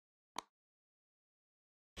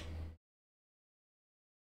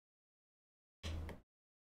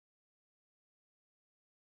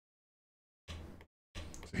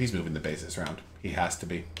he's moving the bases around. He has to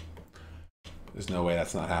be. There's no way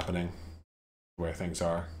that's not happening where things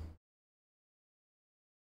are.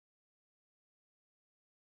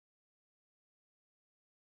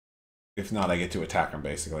 If not, I get to attack him,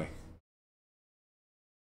 basically.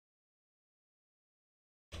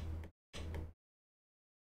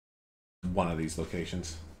 One of these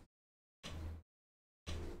locations.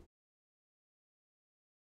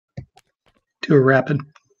 Do a rapid.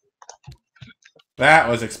 That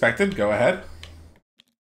was expected. Go ahead.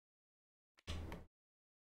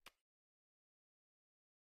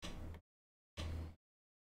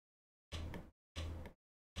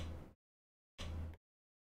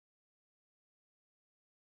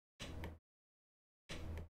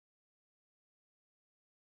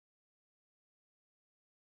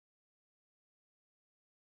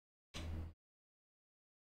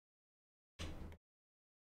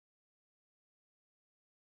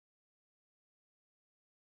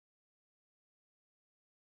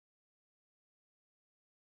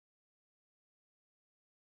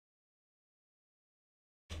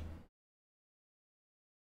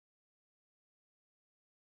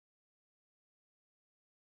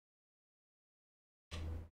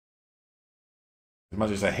 As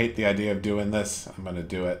much as I hate the idea of doing this, I'm going to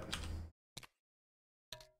do it.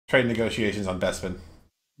 Trade negotiations on Bespin.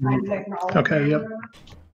 Okay, yep.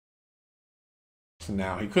 So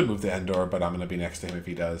now he could move to Endor, but I'm going to be next to him if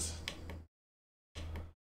he does.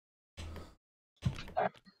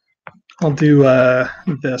 I'll do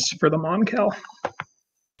this for the Moncal.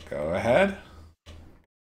 Go ahead.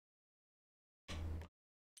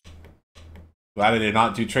 Glad I did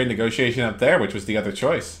not do trade negotiation up there, which was the other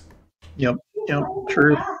choice. Yep,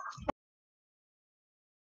 true.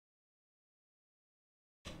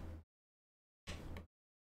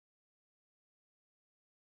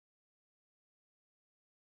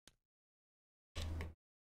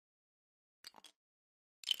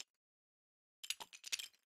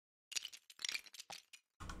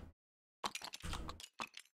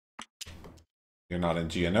 You're not in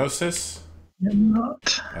Geonosis? I'm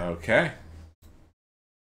not. Okay.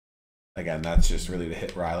 Again, that's just really to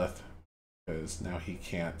hit Rylith. Because now he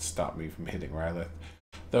can't stop me from hitting Rylith.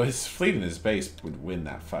 Though his fleet and his base would win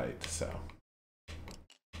that fight, so.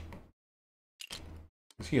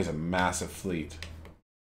 He has a massive fleet.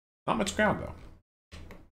 Not much ground, though.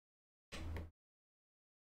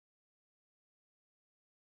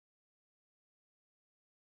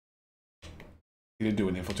 He did do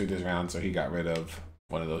an infiltrate this round, so he got rid of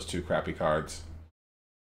one of those two crappy cards.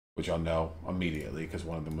 Which I'll know immediately, because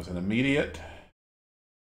one of them was an immediate.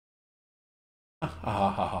 Ha ha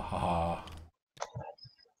ha ha ha.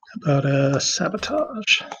 About a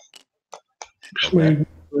sabotage. Actually, Okay.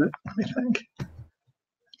 let me think.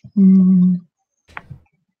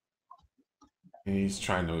 He's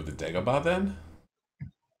trying to move the Dagobah then?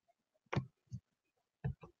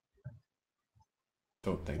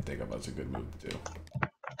 Don't think Dagobah's a good move to do.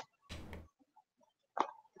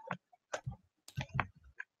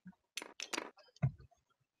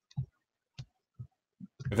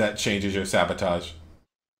 If that changes your sabotage.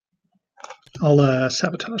 I'll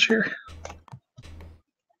sabotage here.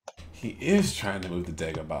 He is trying to move the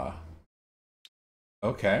Dagobah.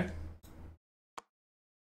 Okay.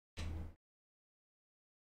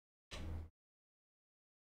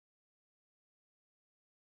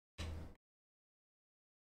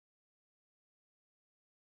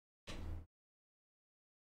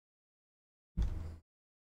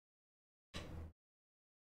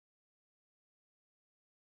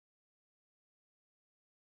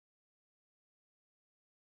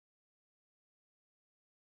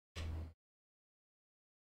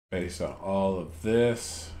 Based on all of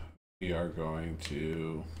this, we are going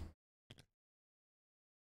to...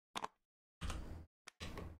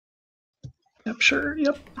 Yep, sure,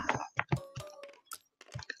 yep.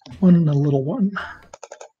 One and a little one.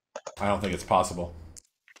 I don't think it's possible.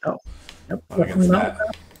 Oh, yep. Against that.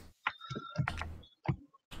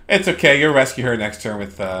 It's okay, you'll rescue her next turn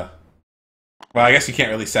with... Well, I guess you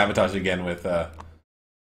can't really sabotage again with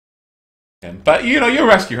him. But, you know, you'll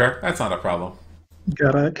rescue her. That's not a problem.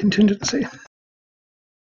 Got a contingency.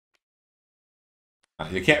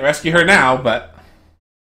 You can't rescue her now, but...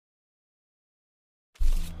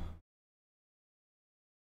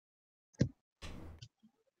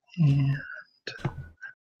 And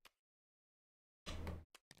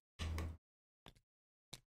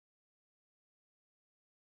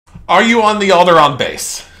are you on the Alderaan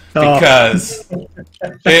base? Because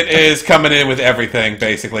it is coming in with everything,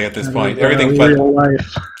 basically, at this point. Everything but real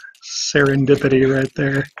life serendipity right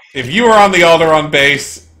there. If you are on the Alderaan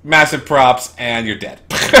base, massive props, and you're dead.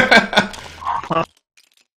 I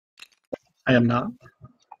am not.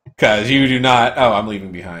 Because you do not... Oh, I'm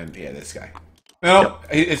leaving behind. Yeah, this guy. No,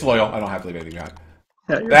 it's loyal. I don't have to leave anything behind.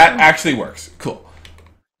 Yeah, that actually works. Cool.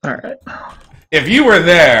 All right. If you were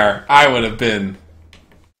there, I would have been...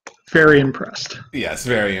 Very impressed. Yes,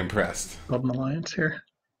 very impressed. Golden Alliance here.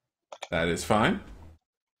 That is fine.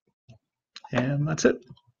 And that's it.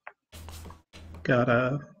 Got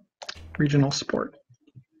a regional support.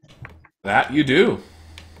 That you do.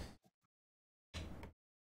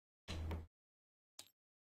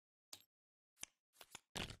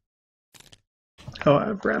 Oh, I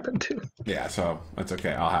have rapid too. Yeah, so that's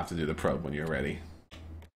okay. I'll have to do the probe when you're ready.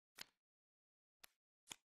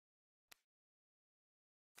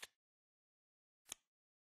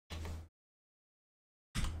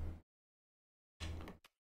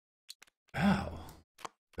 Oh,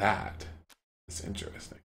 that is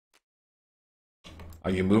interesting. Are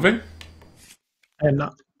you moving? I am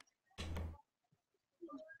not.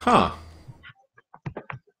 Huh.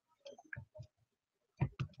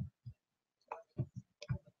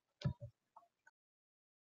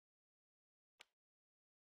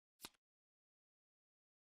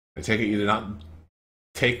 I take it you did not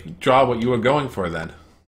draw what you were going for then.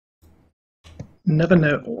 Never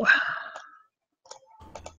know.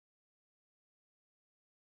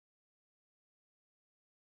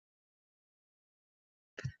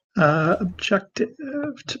 Objective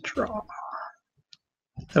to draw.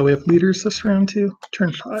 Oh, we have leaders this round too.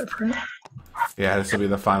 Turn 5, right? Yeah, this will be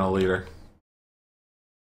the final leader.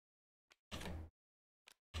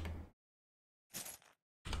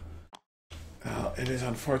 Well, it is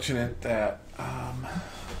unfortunate that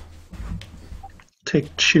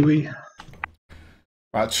Take Chewy.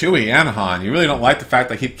 Wow, Chewie and Han, you really don't like the fact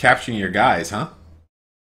that I keep capturing your guys, huh?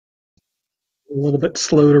 A little bit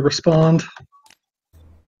slow to respond.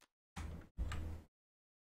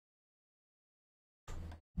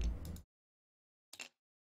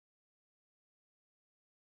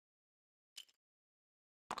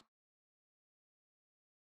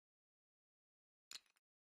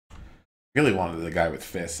 Really wanted the guy with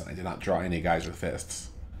fists, and I did not draw any guys with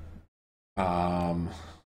fists. I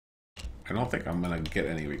don't think I'm gonna get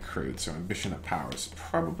any recruits, so Ambition of Power is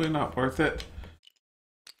probably not worth it.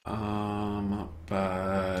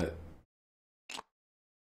 But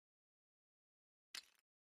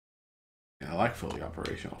yeah, I like fully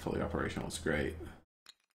operational. Fully operational is great.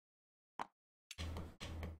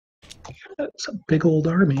 It's a big old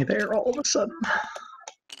army there all of a sudden.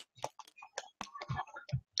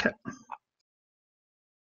 Okay.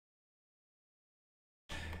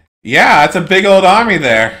 Yeah, it's a big old army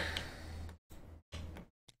there.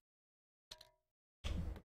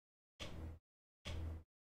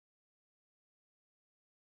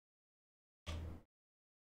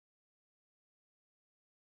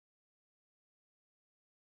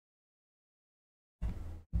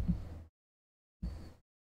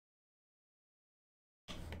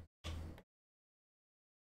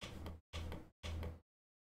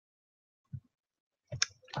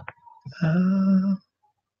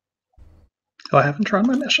 Oh, I haven't drawn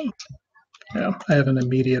my mission. Yeah, I have an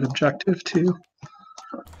immediate objective too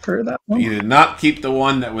for that one. You did not keep the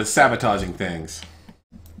one that was sabotaging things.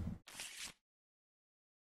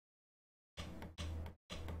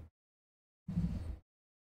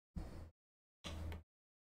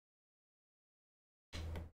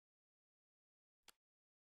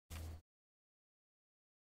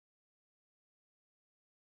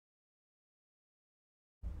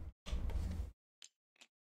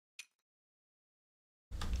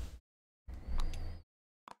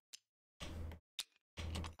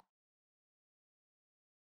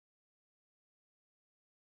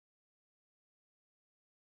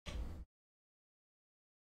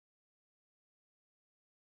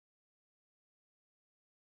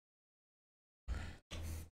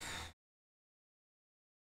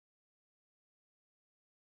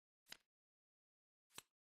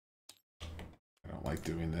 I don't like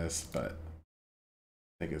doing this, but I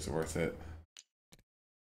think it's worth it.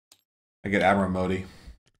 I get Admiral Modi.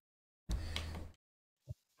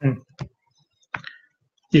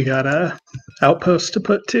 You got a outpost to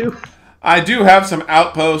put to? I do have some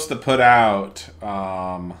outposts to put out.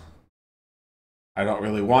 I don't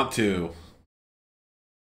really want to,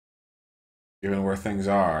 given where things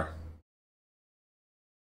are.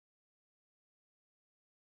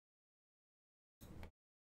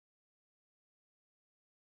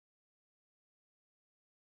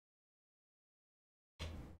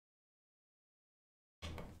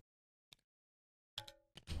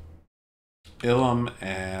 Ilum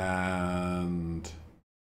and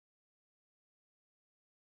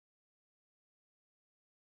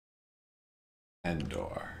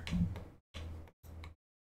Endor.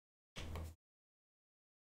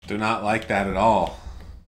 Do not like that at all.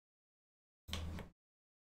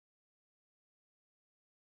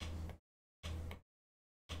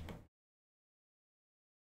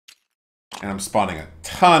 And I'm spawning a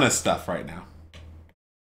ton of stuff right now.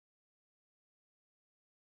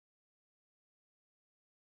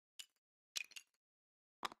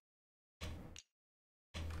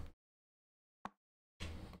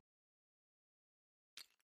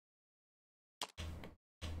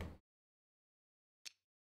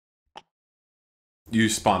 You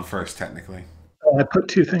spawn first, technically. I put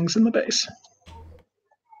 2 things in the base.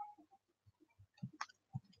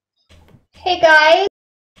 Hey guys.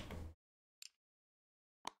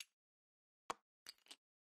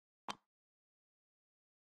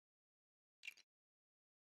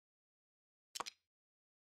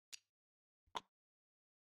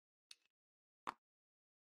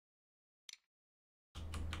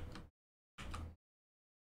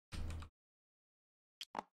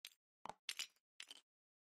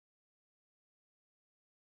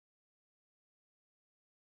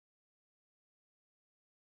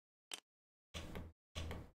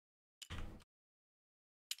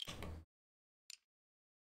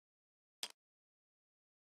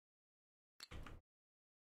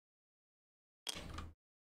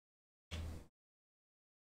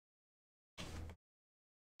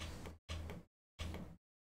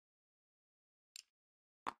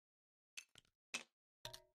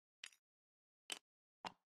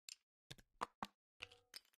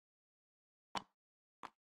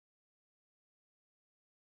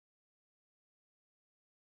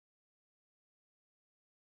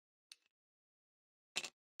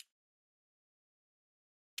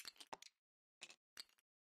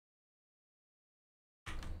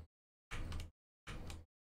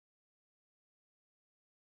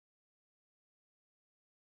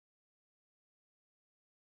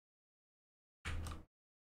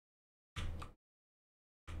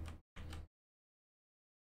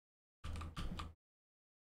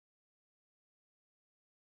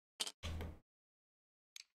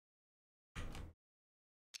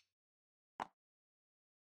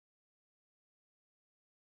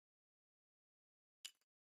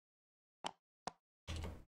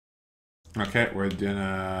 Okay, we're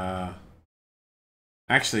gonna...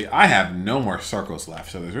 Actually, I have no more circles left,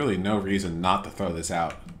 so there's really no reason not to throw this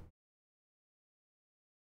out.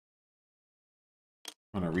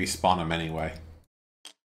 I'm gonna respawn them anyway.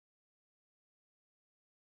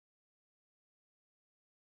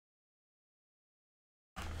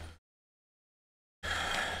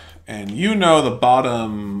 And you know the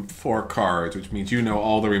bottom 4 cards, which means you know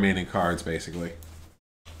all the remaining cards, basically.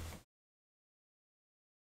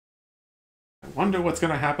 I wonder what's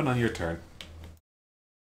gonna happen on your turn.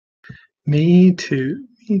 Me too.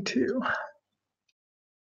 Me too.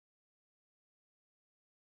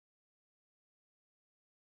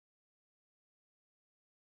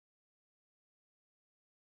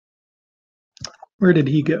 Where did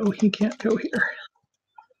he go? He can't go here.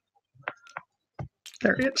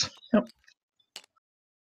 There he is. Yep.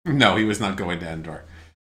 No, he was not going to Endor.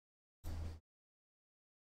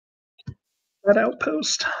 That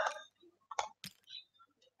outpost.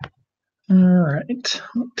 All right.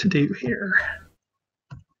 What to do here?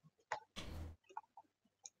 I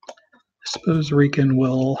suppose Rican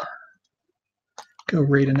will go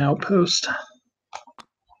raid an outpost.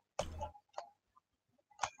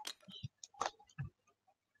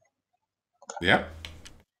 Yep.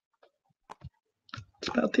 It's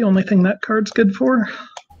about the only thing that card's good for.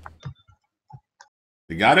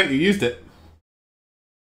 You got it, you used it.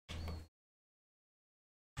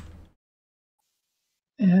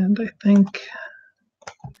 And I think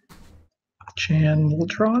Jan will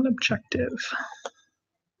draw an objective.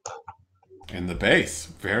 In the base.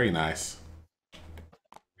 Very nice.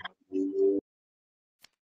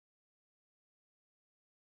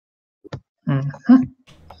 Mm-hmm.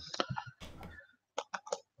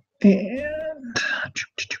 And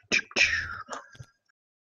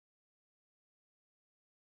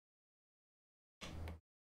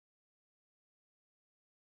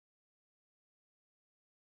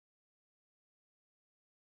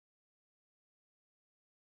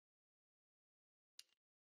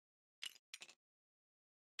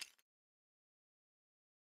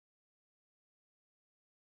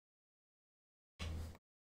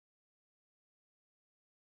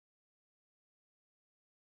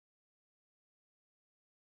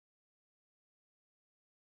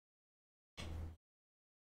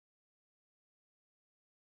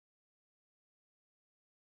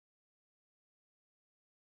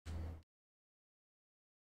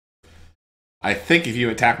I think if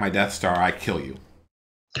you attack my Death Star, I kill you.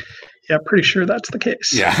 yeah, pretty sure that's the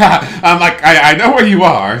case. Yeah, I'm like, I know where you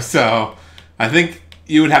are, so I think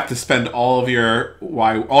you would have to spend all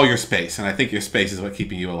your space, and I think your space is what's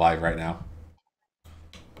keeping you alive right now.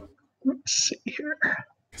 Let's see here.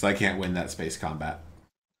 Because I can't win that space combat.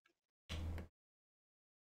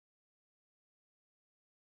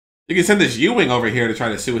 You can send this U-Wing over here to try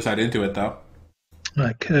to suicide into it, though.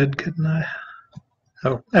 I could, couldn't I?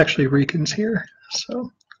 Oh, actually, Riken's here. So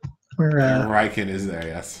we're Riken is there,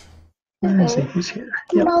 yes. where is he? He's here.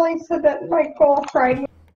 Yep. Molly said that my girl cried.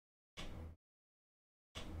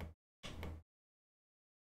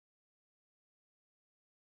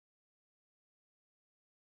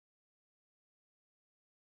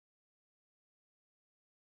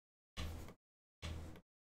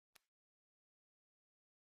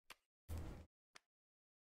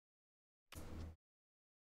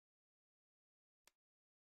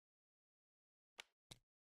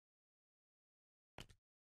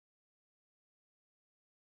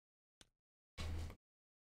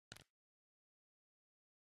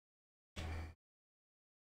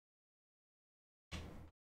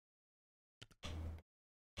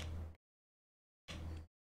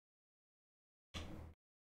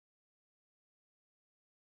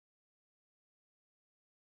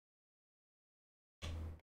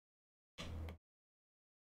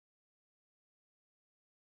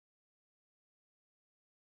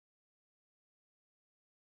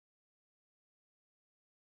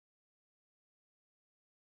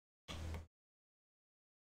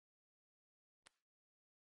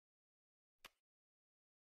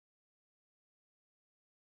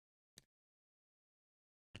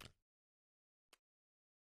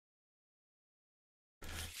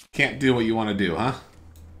 Can't do what you want to do, huh?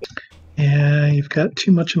 Yeah, you've got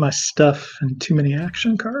too much of my stuff and too many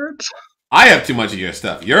action cards. I have too much of your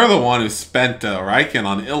stuff. You're the one who spent Riken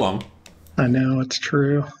on Ilum. I know, it's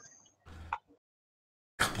true.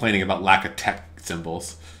 Complaining about lack of tech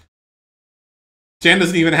symbols. Jan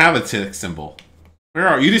doesn't even have a tech symbol. Where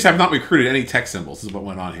are you? Just have not recruited any tech symbols. This is what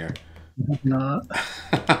went on here. Not.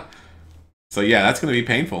 So yeah, that's going to be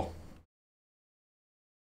painful.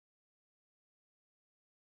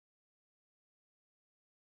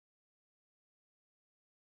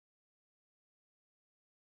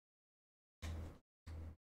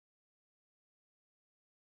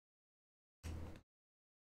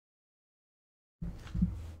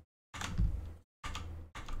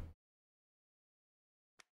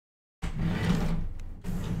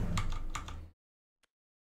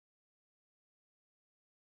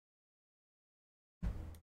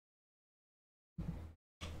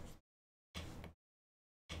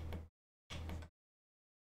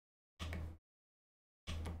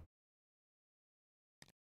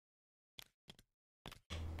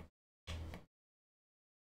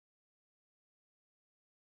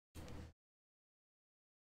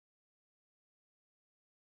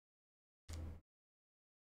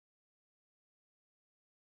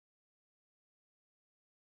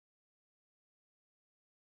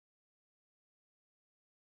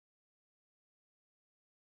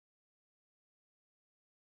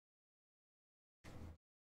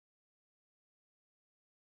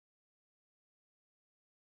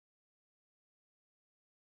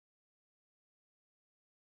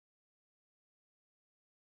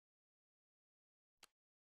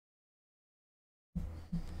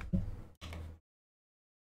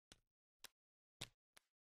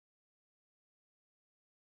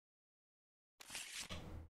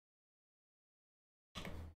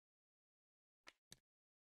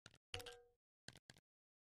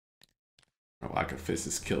 A lack of fist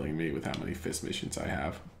is killing me with how many fist missions I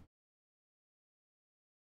have.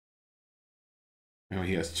 Oh,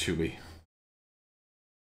 he has Chewy.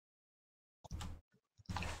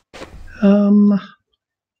 Um,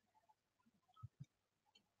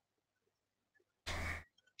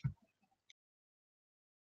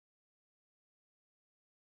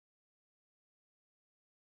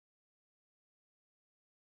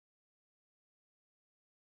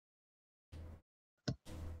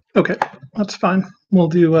 okay, that's fine. We'll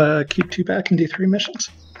do keep 2 back and do 3 missions.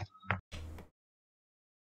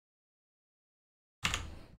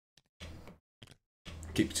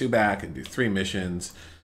 Keep 2 back and do 3 missions.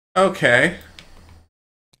 Okay.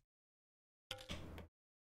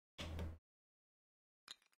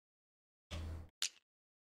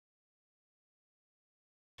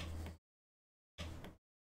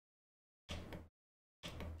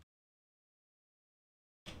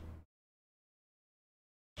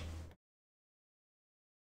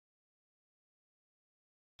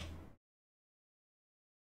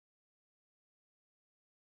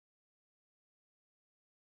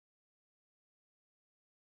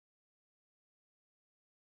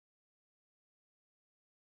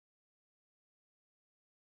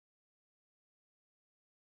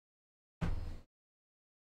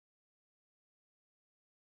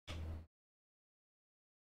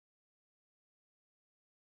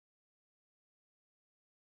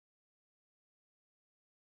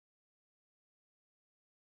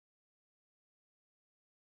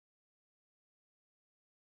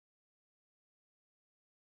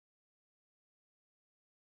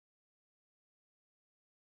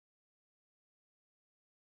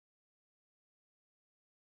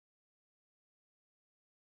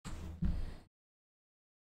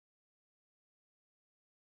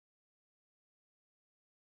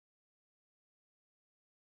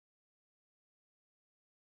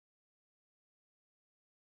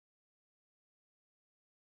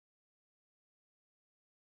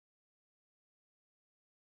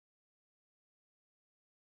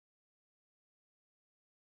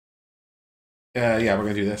 Yeah, we're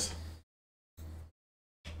gonna do this.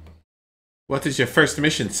 What is your first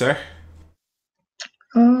mission, sir?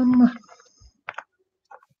 I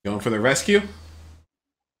Going for the rescue?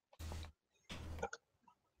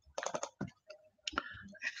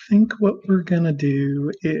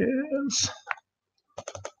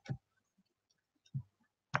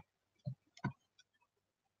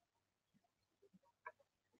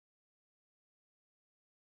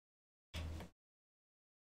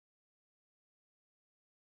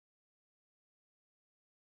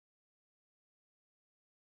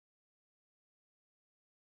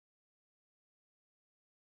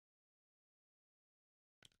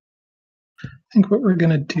 think what we're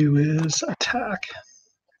gonna do is attack.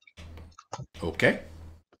 Okay.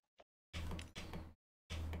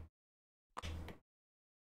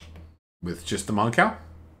 With just the Moncow?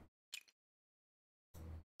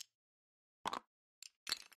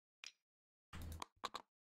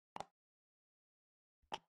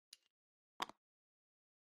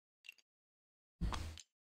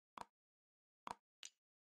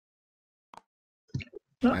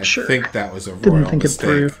 Not sure. I think that was a Didn't royal think mistake.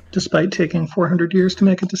 it through, despite taking 400 years to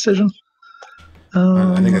make a decision.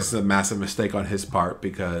 I think this is a massive mistake on his part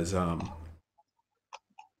because I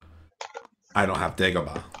don't have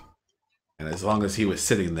Dagobah. And as long as he was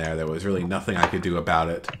sitting there, there was really nothing I could do about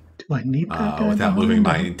it. Do I need that guy without moving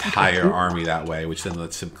my behind? entire army that way, which then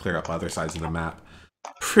lets him clear up other sides of the map.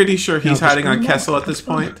 Pretty sure he's just hiding on bring him Kessel up. at this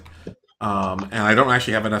point. And I don't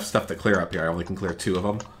actually have enough stuff to clear up here. I only can clear 2 of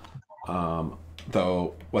them.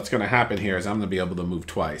 Though, what's going to happen here is I'm going to be able to move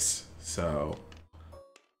twice. So,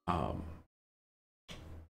 we'll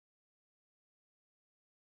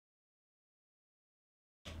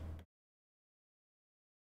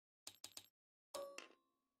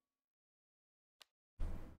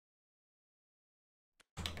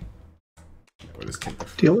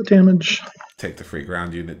just Deal with damage. take the free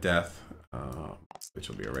ground unit death, which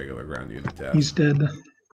will be a regular ground unit death. He's dead.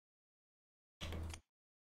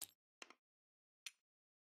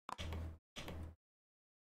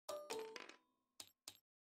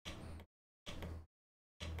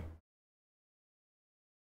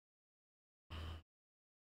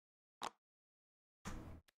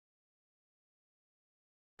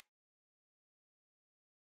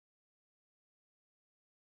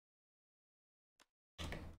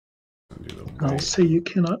 I'll say you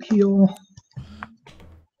cannot heal.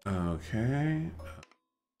 Okay.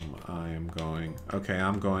 I am going... Okay,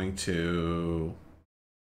 I'm going to...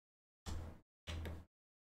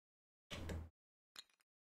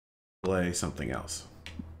 play something else.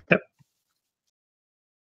 Yep.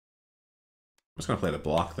 I'm just going to play the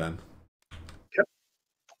block then. Yep.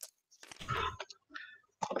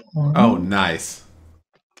 Oh, nice.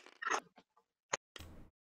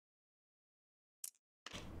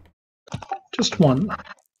 Just one.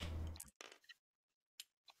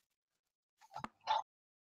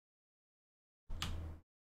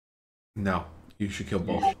 No, you should kill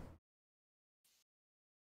both.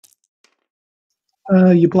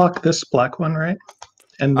 You block this black one, right?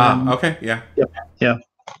 And then, okay, yeah. Yep. Yeah.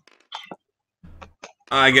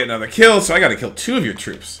 I get another kill, so I gotta kill 2 of your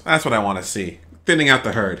troops. That's what I want to see. Thinning out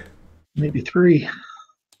the herd. Maybe 3.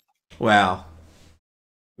 Well,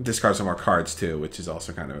 discard some more cards too, which is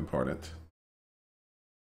also kind of important.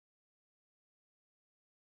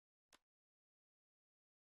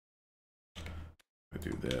 I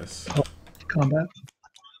do this. Oh, combat.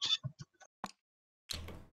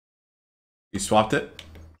 You swapped it?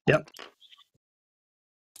 Yep.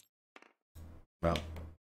 Well.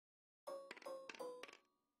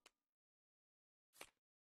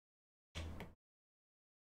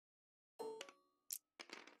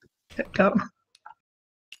 Yep, got him.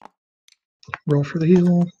 Roll for the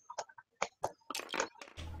heal.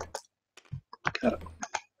 Got it.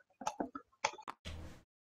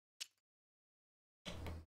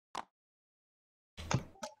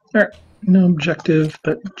 All right. No objective,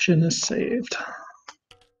 but Jin is saved.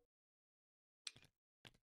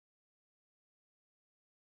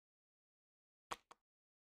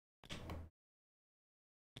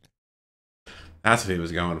 That's what he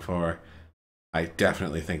was going for. I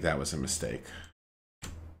definitely think that was a mistake.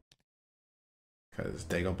 Because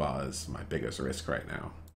Dagobah is my biggest risk right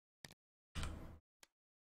now.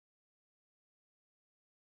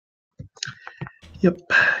 Yep.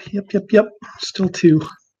 Still 2.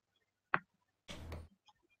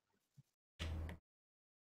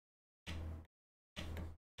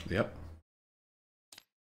 Yep.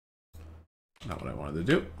 Not what I wanted to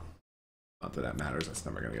do. Not that that matters. That's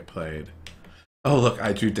never going to get played. Oh, look.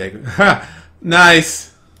 I drew Dagobah. Ha!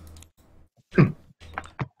 Nice!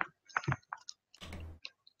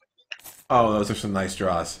 Oh, those are some nice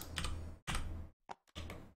draws.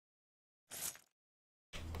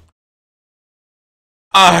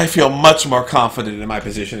 I feel much more confident in my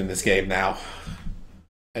position in this game now.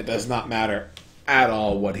 It does not matter at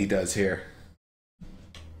all what he does here.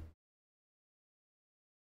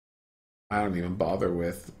 I don't even bother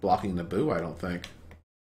with blocking Naboo, I don't think.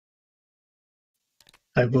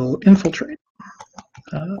 I will infiltrate.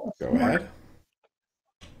 Go ahead.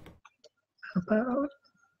 About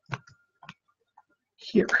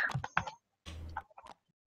here.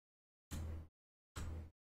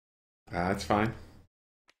 That's fine.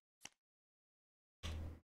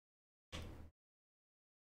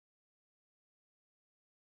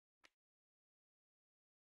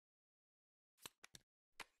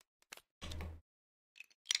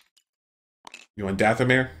 You want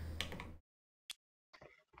Dathomir?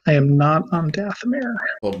 I am not on Dathomir.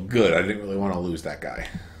 Well, good. I didn't really want to lose that guy.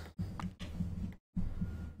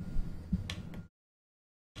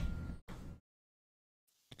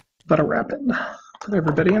 But a rapid. Put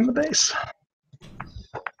everybody in the base.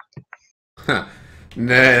 Huh.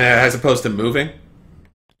 As opposed to moving?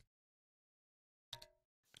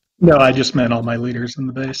 No, I just meant all my leaders in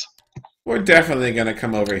the base. We're definitely going to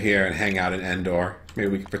come over here and hang out in Endor. Maybe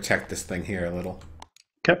we can protect this thing here a little.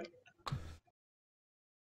 Okay.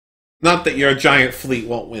 Not that your giant fleet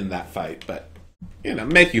won't win that fight, but, you know,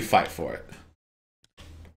 make you fight for it.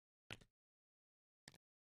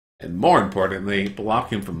 And more importantly,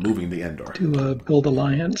 block him from moving to Endor. Do a build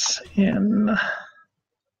alliance in...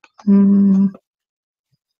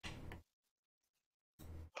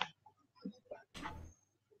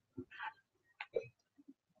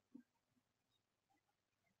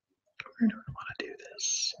 Where do I want to do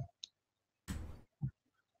this?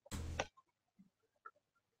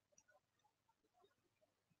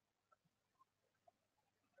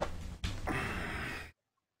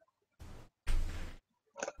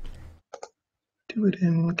 Do it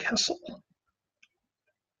in Kessel.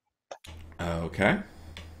 Okay.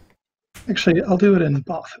 Actually, I'll do it in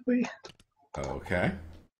Bothawi. Okay.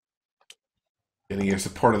 Getting your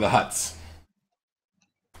support of the Hutts.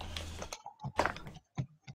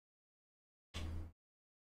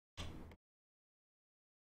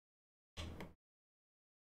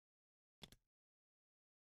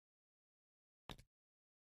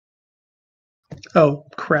 Oh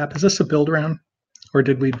crap! Is this a build round, or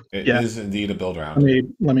did we? It is indeed a build round.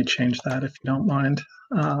 Let me change that if you don't mind.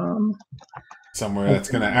 Somewhere that's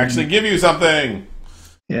going to actually give you something.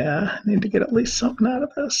 Yeah, I need to get at least something out of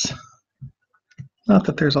this. Not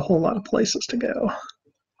that there's a whole lot of places to go.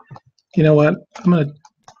 You know what? I'm gonna.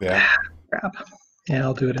 Yeah. Crap. Yeah,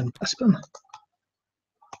 I'll do it in Bespin.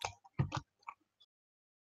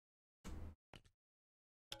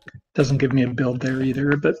 Doesn't give me a build there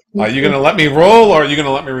either, but... Are you going to let me roll, or are you going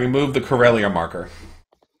to let me remove the Corellia marker?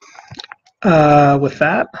 With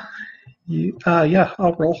that, yeah,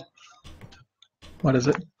 I'll roll. What is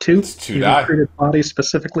it? 2? It's 2 you die. Recruited body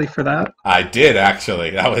specifically for that? I did,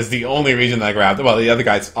 actually. That was the only reason I grabbed it. Well, the other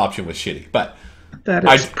guy's option was shitty, but... That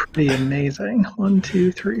is pretty amazing. 1,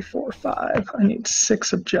 2, 3, 4, 5. I need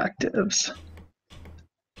 6 objectives.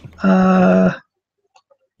 Yeah.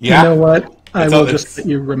 You know what? I will just let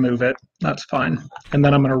you remove it. That's fine. And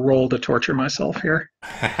then I'm going to roll to torture myself here.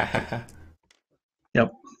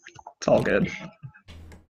 Yep. It's all good.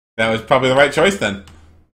 That was probably the right choice then.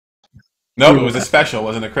 Nope, it was a special, it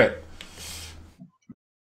wasn't a crit.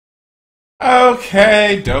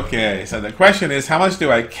 Okay, doke. So the question is, how much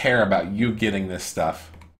do I care about you getting this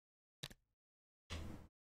stuff?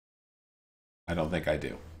 I don't think I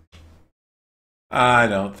do. I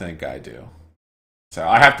don't think I do. So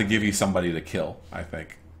I have to give you somebody to kill, I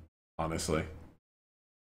think, honestly.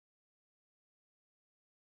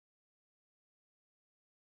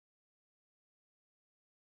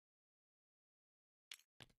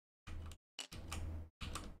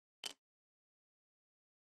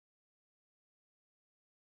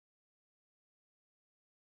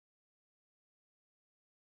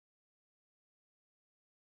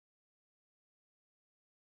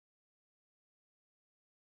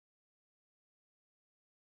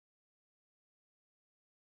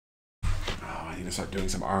 I need to start doing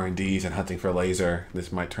some R&Ds and hunting for laser.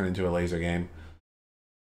 This might turn into a laser game.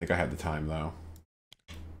 I think I have the time, though.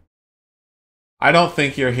 I don't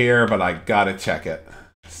think you're here, but I gotta check it.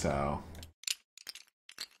 So...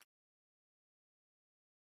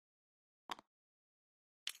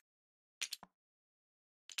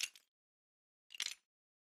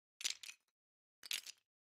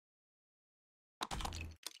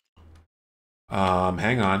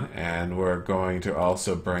 hang on, and we're going to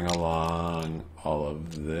also bring along all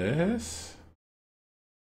of this.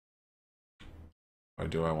 Or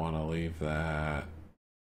do I want to leave that?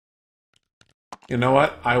 You know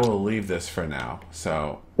what? I will leave this for now.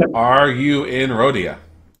 So, are you in Rhodia?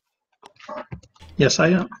 Yes, I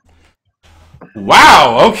am.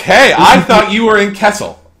 Wow, okay. I thought you were in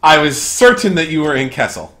Kessel. I was certain that you were in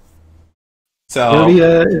Kessel. So,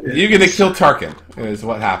 Rhodia you get to kill Tarkin, is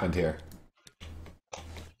what happened here.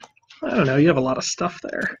 I don't know, you have a lot of stuff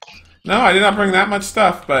there. No, I did not bring that much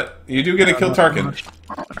stuff, but you do get to kill Tarkin.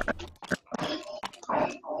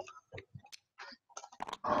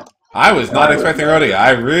 I was not expecting Rhodia.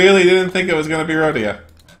 I really didn't think it was going to be Rhodia.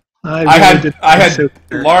 I had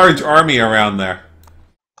large army around there.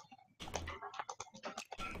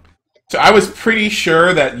 So I was pretty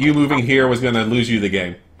sure that you moving here was going to lose you the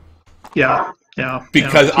game. Yeah.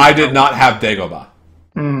 Because I did not have Dagobah.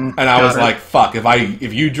 And I was like, fuck,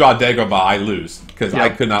 if you draw Dagobah, I lose. Because I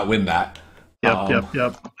could not win that.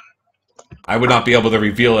 Yep. I would not be able to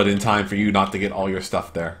reveal it in time for you not to get all your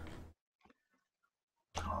stuff there.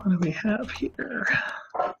 What do we have here?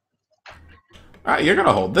 Alright, you're going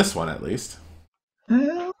to hold this one at least.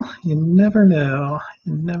 Well, you never know.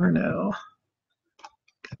 You never know.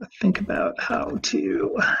 Gotta think about how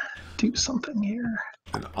to do something here.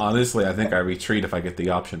 And honestly, I think I retreat if I get the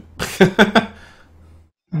option.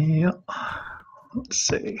 Yep. Let's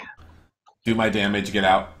see. Do my damage, get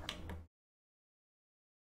out.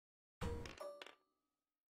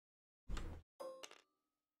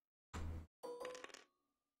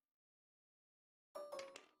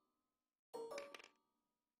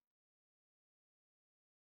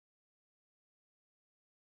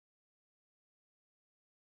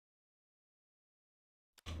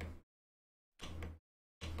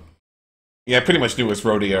 Yeah, I pretty much knew it was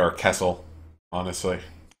Rhodia or Kessel, honestly.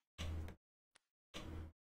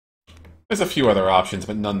 There's a few other options,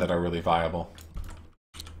 but none that are really viable.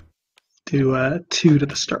 Do 2 to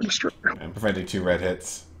the Star Destroyer. And preventing 2 red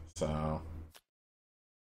hits, so...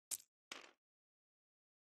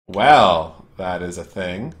 Well, that is a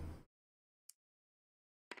thing.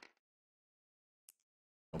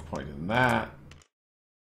 No point in that.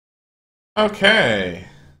 Okay.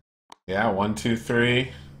 Yeah, 1, 2,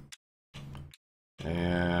 3.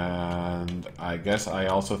 And I guess I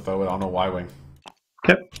also throw it on a Y-Wing.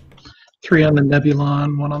 Okay. 3 on the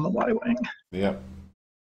Nebulon, 1 on the Y-Wing. Yep.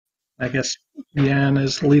 I guess Yan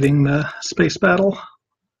is leading the space battle.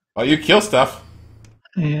 Well, you kill stuff.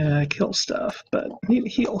 Yeah, I kill stuff, but need a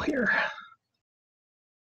heal here.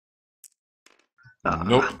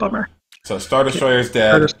 Nope. Bummer. So Star Destroyer's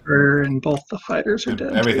dead. Star Destroyer and both the fighters are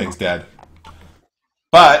dead. Everything's dead.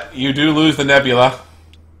 But you do lose the Nebula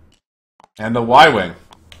and the Y-Wing.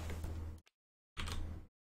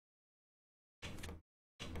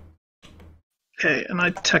 Okay, and I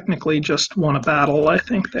technically just won a battle, I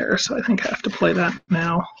think, there, so I think I have to play that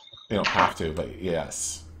now. You don't have to, but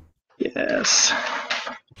yes. Yes.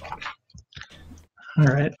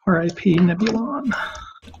 Alright, R.I.P. Nebulon.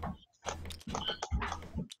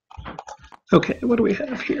 Okay, what do we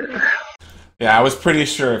have here? Yeah, I was pretty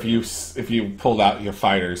sure if you pulled out your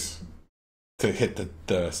fighters to hit the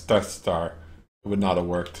Death Star, it would not have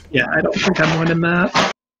worked. Yeah, I don't think I'm winning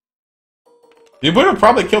that. You would have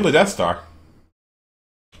probably killed the Death Star.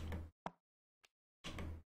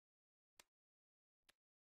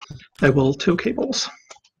 I will 2 cables.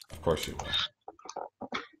 Of course you will.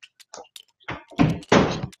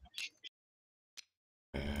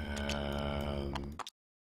 And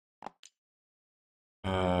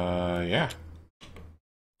yeah.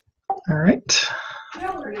 All right.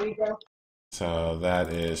 So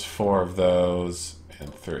that is 4 of those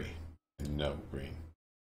and 3. And no green.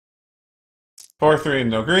 4, 3, and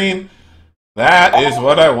no green. That is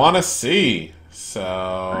what I want to see.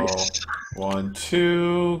 So Nice. 1,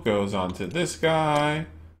 2 goes on to this guy.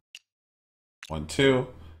 1, 2.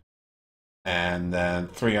 And then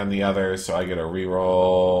 3 on the other, so I get a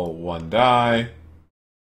reroll 1 die.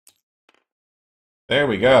 There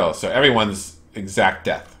we go. So everyone's exact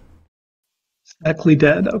death. Exactly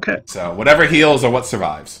dead, okay. So whatever heals or what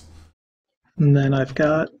survives. And then I've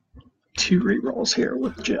got 2 rerolls here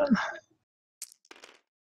with Jen.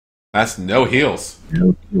 That's no heals.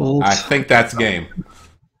 No heals. I think that's game.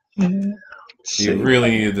 Yeah, you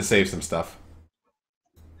really needed to save some stuff.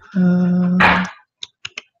 Now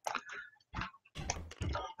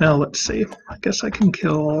let's see. I guess I can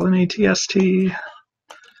kill an ATST.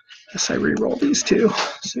 Guess I reroll these 2.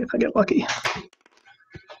 See if I get lucky.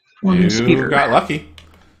 One speeder. You got lucky.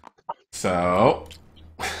 So.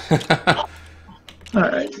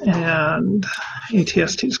 Alright, and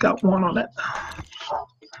ATST's got 1 on it.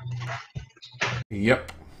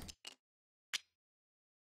 Yep.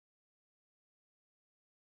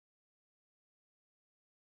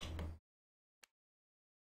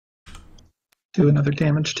 Do another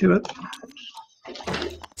damage to it.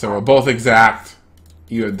 So we're both exact.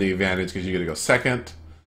 You have the advantage because you get to go second.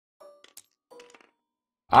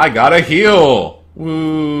 I got a heal!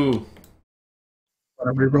 Woo! Want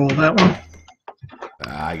to reroll that one?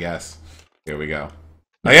 I guess. Here we go.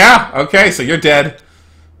 Oh yeah! Okay, so you're dead.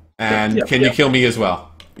 And can you kill me as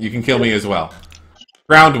well? You can kill me as well.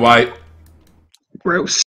 Ground white.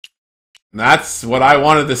 Gross. That's what I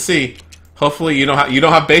wanted to see. Hopefully you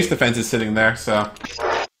don't have base defenses sitting there, so.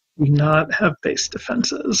 Do not have base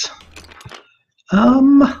defenses.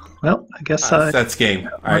 Well, I guess that's game.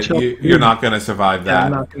 All right, you're not going to survive that. Yeah,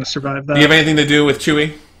 I'm not going to survive that. Do you have anything to do with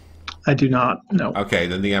Chewie? I do not, no. Okay,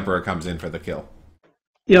 then the Emperor comes in for the kill.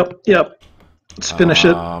 Yep. Let's finish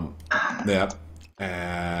it. Yep.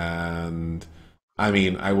 And, I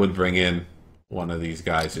mean, I would bring in one of these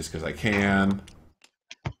guys just because I can.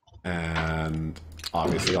 And,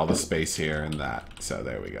 obviously, all the space here and that. So,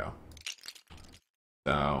 there we go.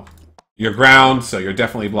 So, you're ground, so you're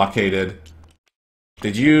definitely blockaded.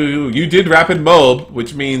 You did rapid mob,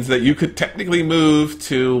 which means that you could technically move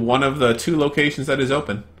to one of the 2 locations that is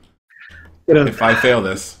open. If I fail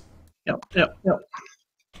this. Yep.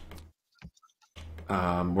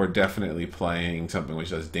 We're definitely playing something which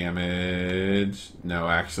does damage. No,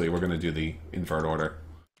 actually, we're going to do the invert order.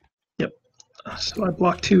 Yep. So I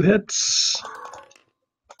block 2 hits.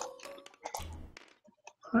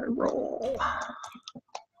 I roll.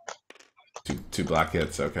 Two black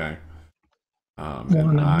hits, okay. One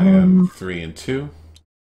and I am 3 and 2.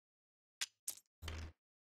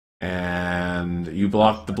 And you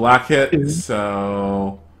blocked the black hit,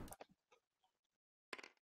 so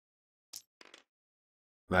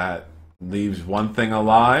that leaves one thing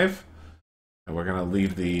alive. And we're going to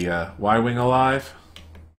leave the Y-Wing alive.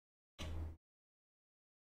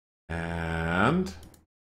 And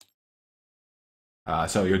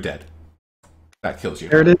so you're dead. That kills you.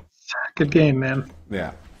 There it is. Good game, man.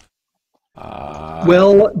 Yeah.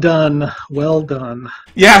 Well done. Well done.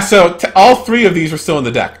 Yeah, so all 3 of these are still in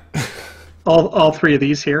the deck. All 3 of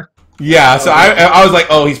these here? Yeah, so I was like,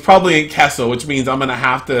 oh, he's probably in Kessel, which means I'm going to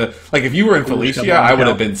have to... Like, if you were in Felicia, I would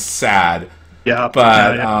have been sad. Yeah.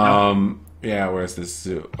 But, yeah, where's this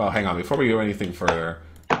zoo? Oh, hang on. Before we do anything further,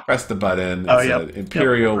 press the button.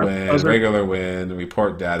 Imperial win, regular win,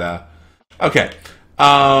 report data. Okay.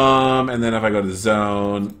 And then if I go to the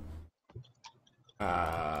zone...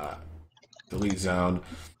 delete zone.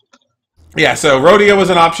 Yeah, so Rodeo was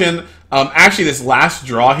an option. Actually, this last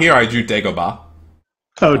draw here, I drew Dagobah.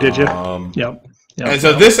 Oh, did you? Yep. And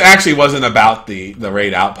so this actually wasn't about the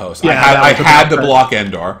raid outpost. Yeah, I had to block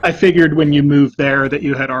Endor. I figured when you moved there that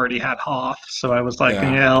you had already had Hoth, so I was like,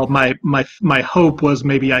 my hope was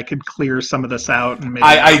maybe I could clear some of this out. And maybe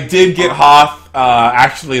I did get Hoth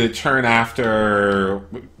actually the turn after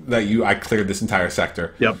that I cleared this entire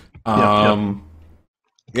sector. Yep.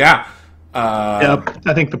 Yeah.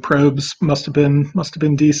 I think the probes must have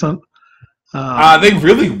been decent. They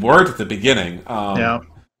really weren't at the beginning.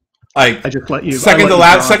 Like I just let you second to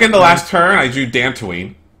last turn, I drew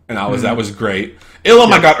Dantooine, and that was great.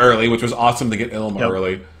 Ilum I got early, which was awesome to get Ilum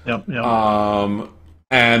early. Yep.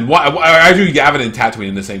 And I drew Yavin and Tatooine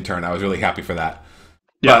in the same turn. I was really happy for that.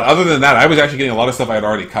 But other than that, I was actually getting a lot of stuff I had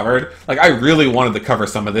already covered. Like I really wanted to cover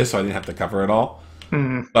some of this, so I didn't have to cover it all.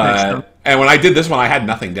 And when I did this one, I had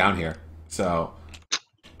nothing down here. So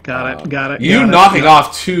got it. You knocking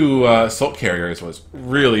off 2 assault carriers was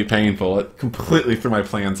really painful. It completely threw my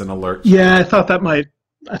plans in a lurch. Yeah, I thought that might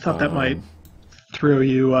throw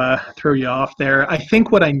you off there. I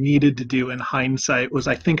think what I needed to do in hindsight was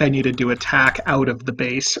I needed to attack out of the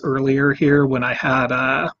base earlier here when I had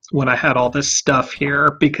all this stuff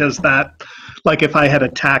here, because that, like, if I had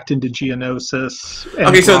attacked into Geonosis.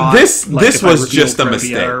 Okay, so this was just a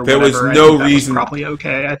mistake. There was no reason. Probably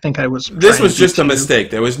okay. I think I was. This was just a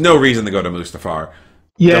mistake. There was no reason to go to Mustafar.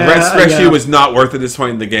 Yeah, the rescue was not worth it at this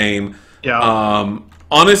point in the game. Yeah.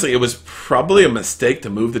 Honestly, it was probably a mistake to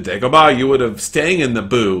move the Dagobah. You would have staying in the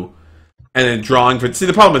Boo and then drawing for. See,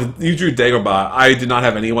 the problem with you drew Dagobah, I did not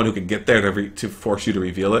have anyone who could get there to force you to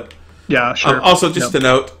reveal it. Yeah, sure. Also, just to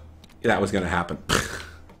note, that was going to happen.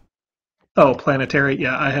 Oh, planetary.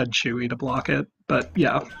 Yeah, I had Chewie to block it, but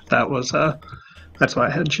yeah, that was that's why I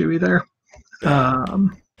had Chewie there.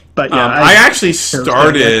 But yeah, I actually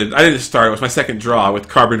started. I didn't start. It was my second draw with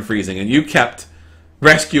carbon freezing, and you kept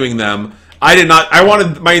rescuing them. I did not. I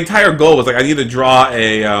wanted. My entire goal was like I need to draw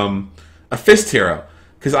a fist hero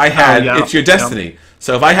because I had. It's your destiny.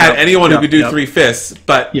 So if I had anyone who could do 3 fists,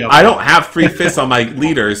 but I don't have 3 fists on my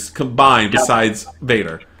leaders combined besides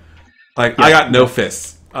Vader. Like I got no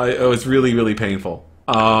fists. It was really, really painful.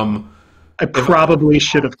 I I probably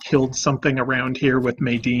should have killed something around here with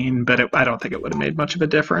Maydeen, but I don't think it would have made much of a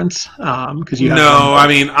difference. Because you No, I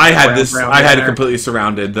mean, I had this. I had it there. completely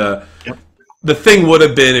surrounded. Yep. The thing would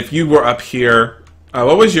have been if you were up here.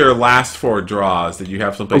 What was your last 4 draws? Did you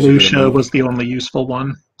have someplace? Felicia was the only useful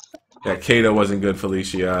one. Yeah, Kato wasn't good.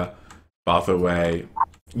 Felicia, both away.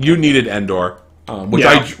 You needed Endor, which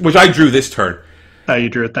I drew this turn. You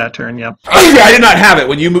drew it that turn. Yep. I did not have it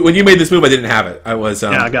when you made this move. I didn't have it. I was.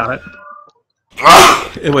 Yeah, I got it.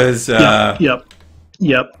 It was.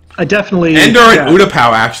 Yep. I definitely. Endor and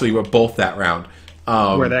Utapau actually were both that round.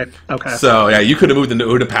 Were they? Okay. So yeah, you could have moved into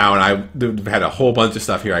Utapau, and I had a whole bunch of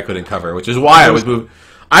stuff here I couldn't cover, which is why I was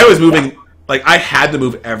moving. Like I had to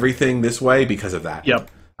move everything this way because of that. Yep.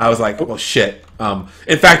 I was like, well, shit.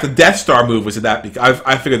 In fact, the Death Star move was that because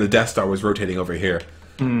I figured the Death Star was rotating over here.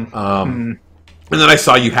 And then I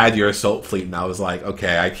saw you had your assault fleet, and I was like,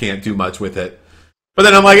 okay, I can't do much with it. But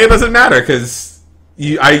then I'm like, it doesn't matter because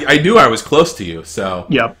I knew I was close to you. So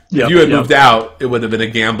if you had moved out, it would have been a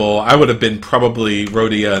gamble. I would have been probably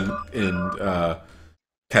Rhodia and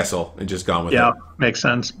Kessel and just gone with it. Yeah, makes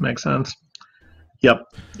sense. Yep.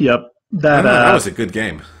 That was a good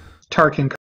game. Tarkin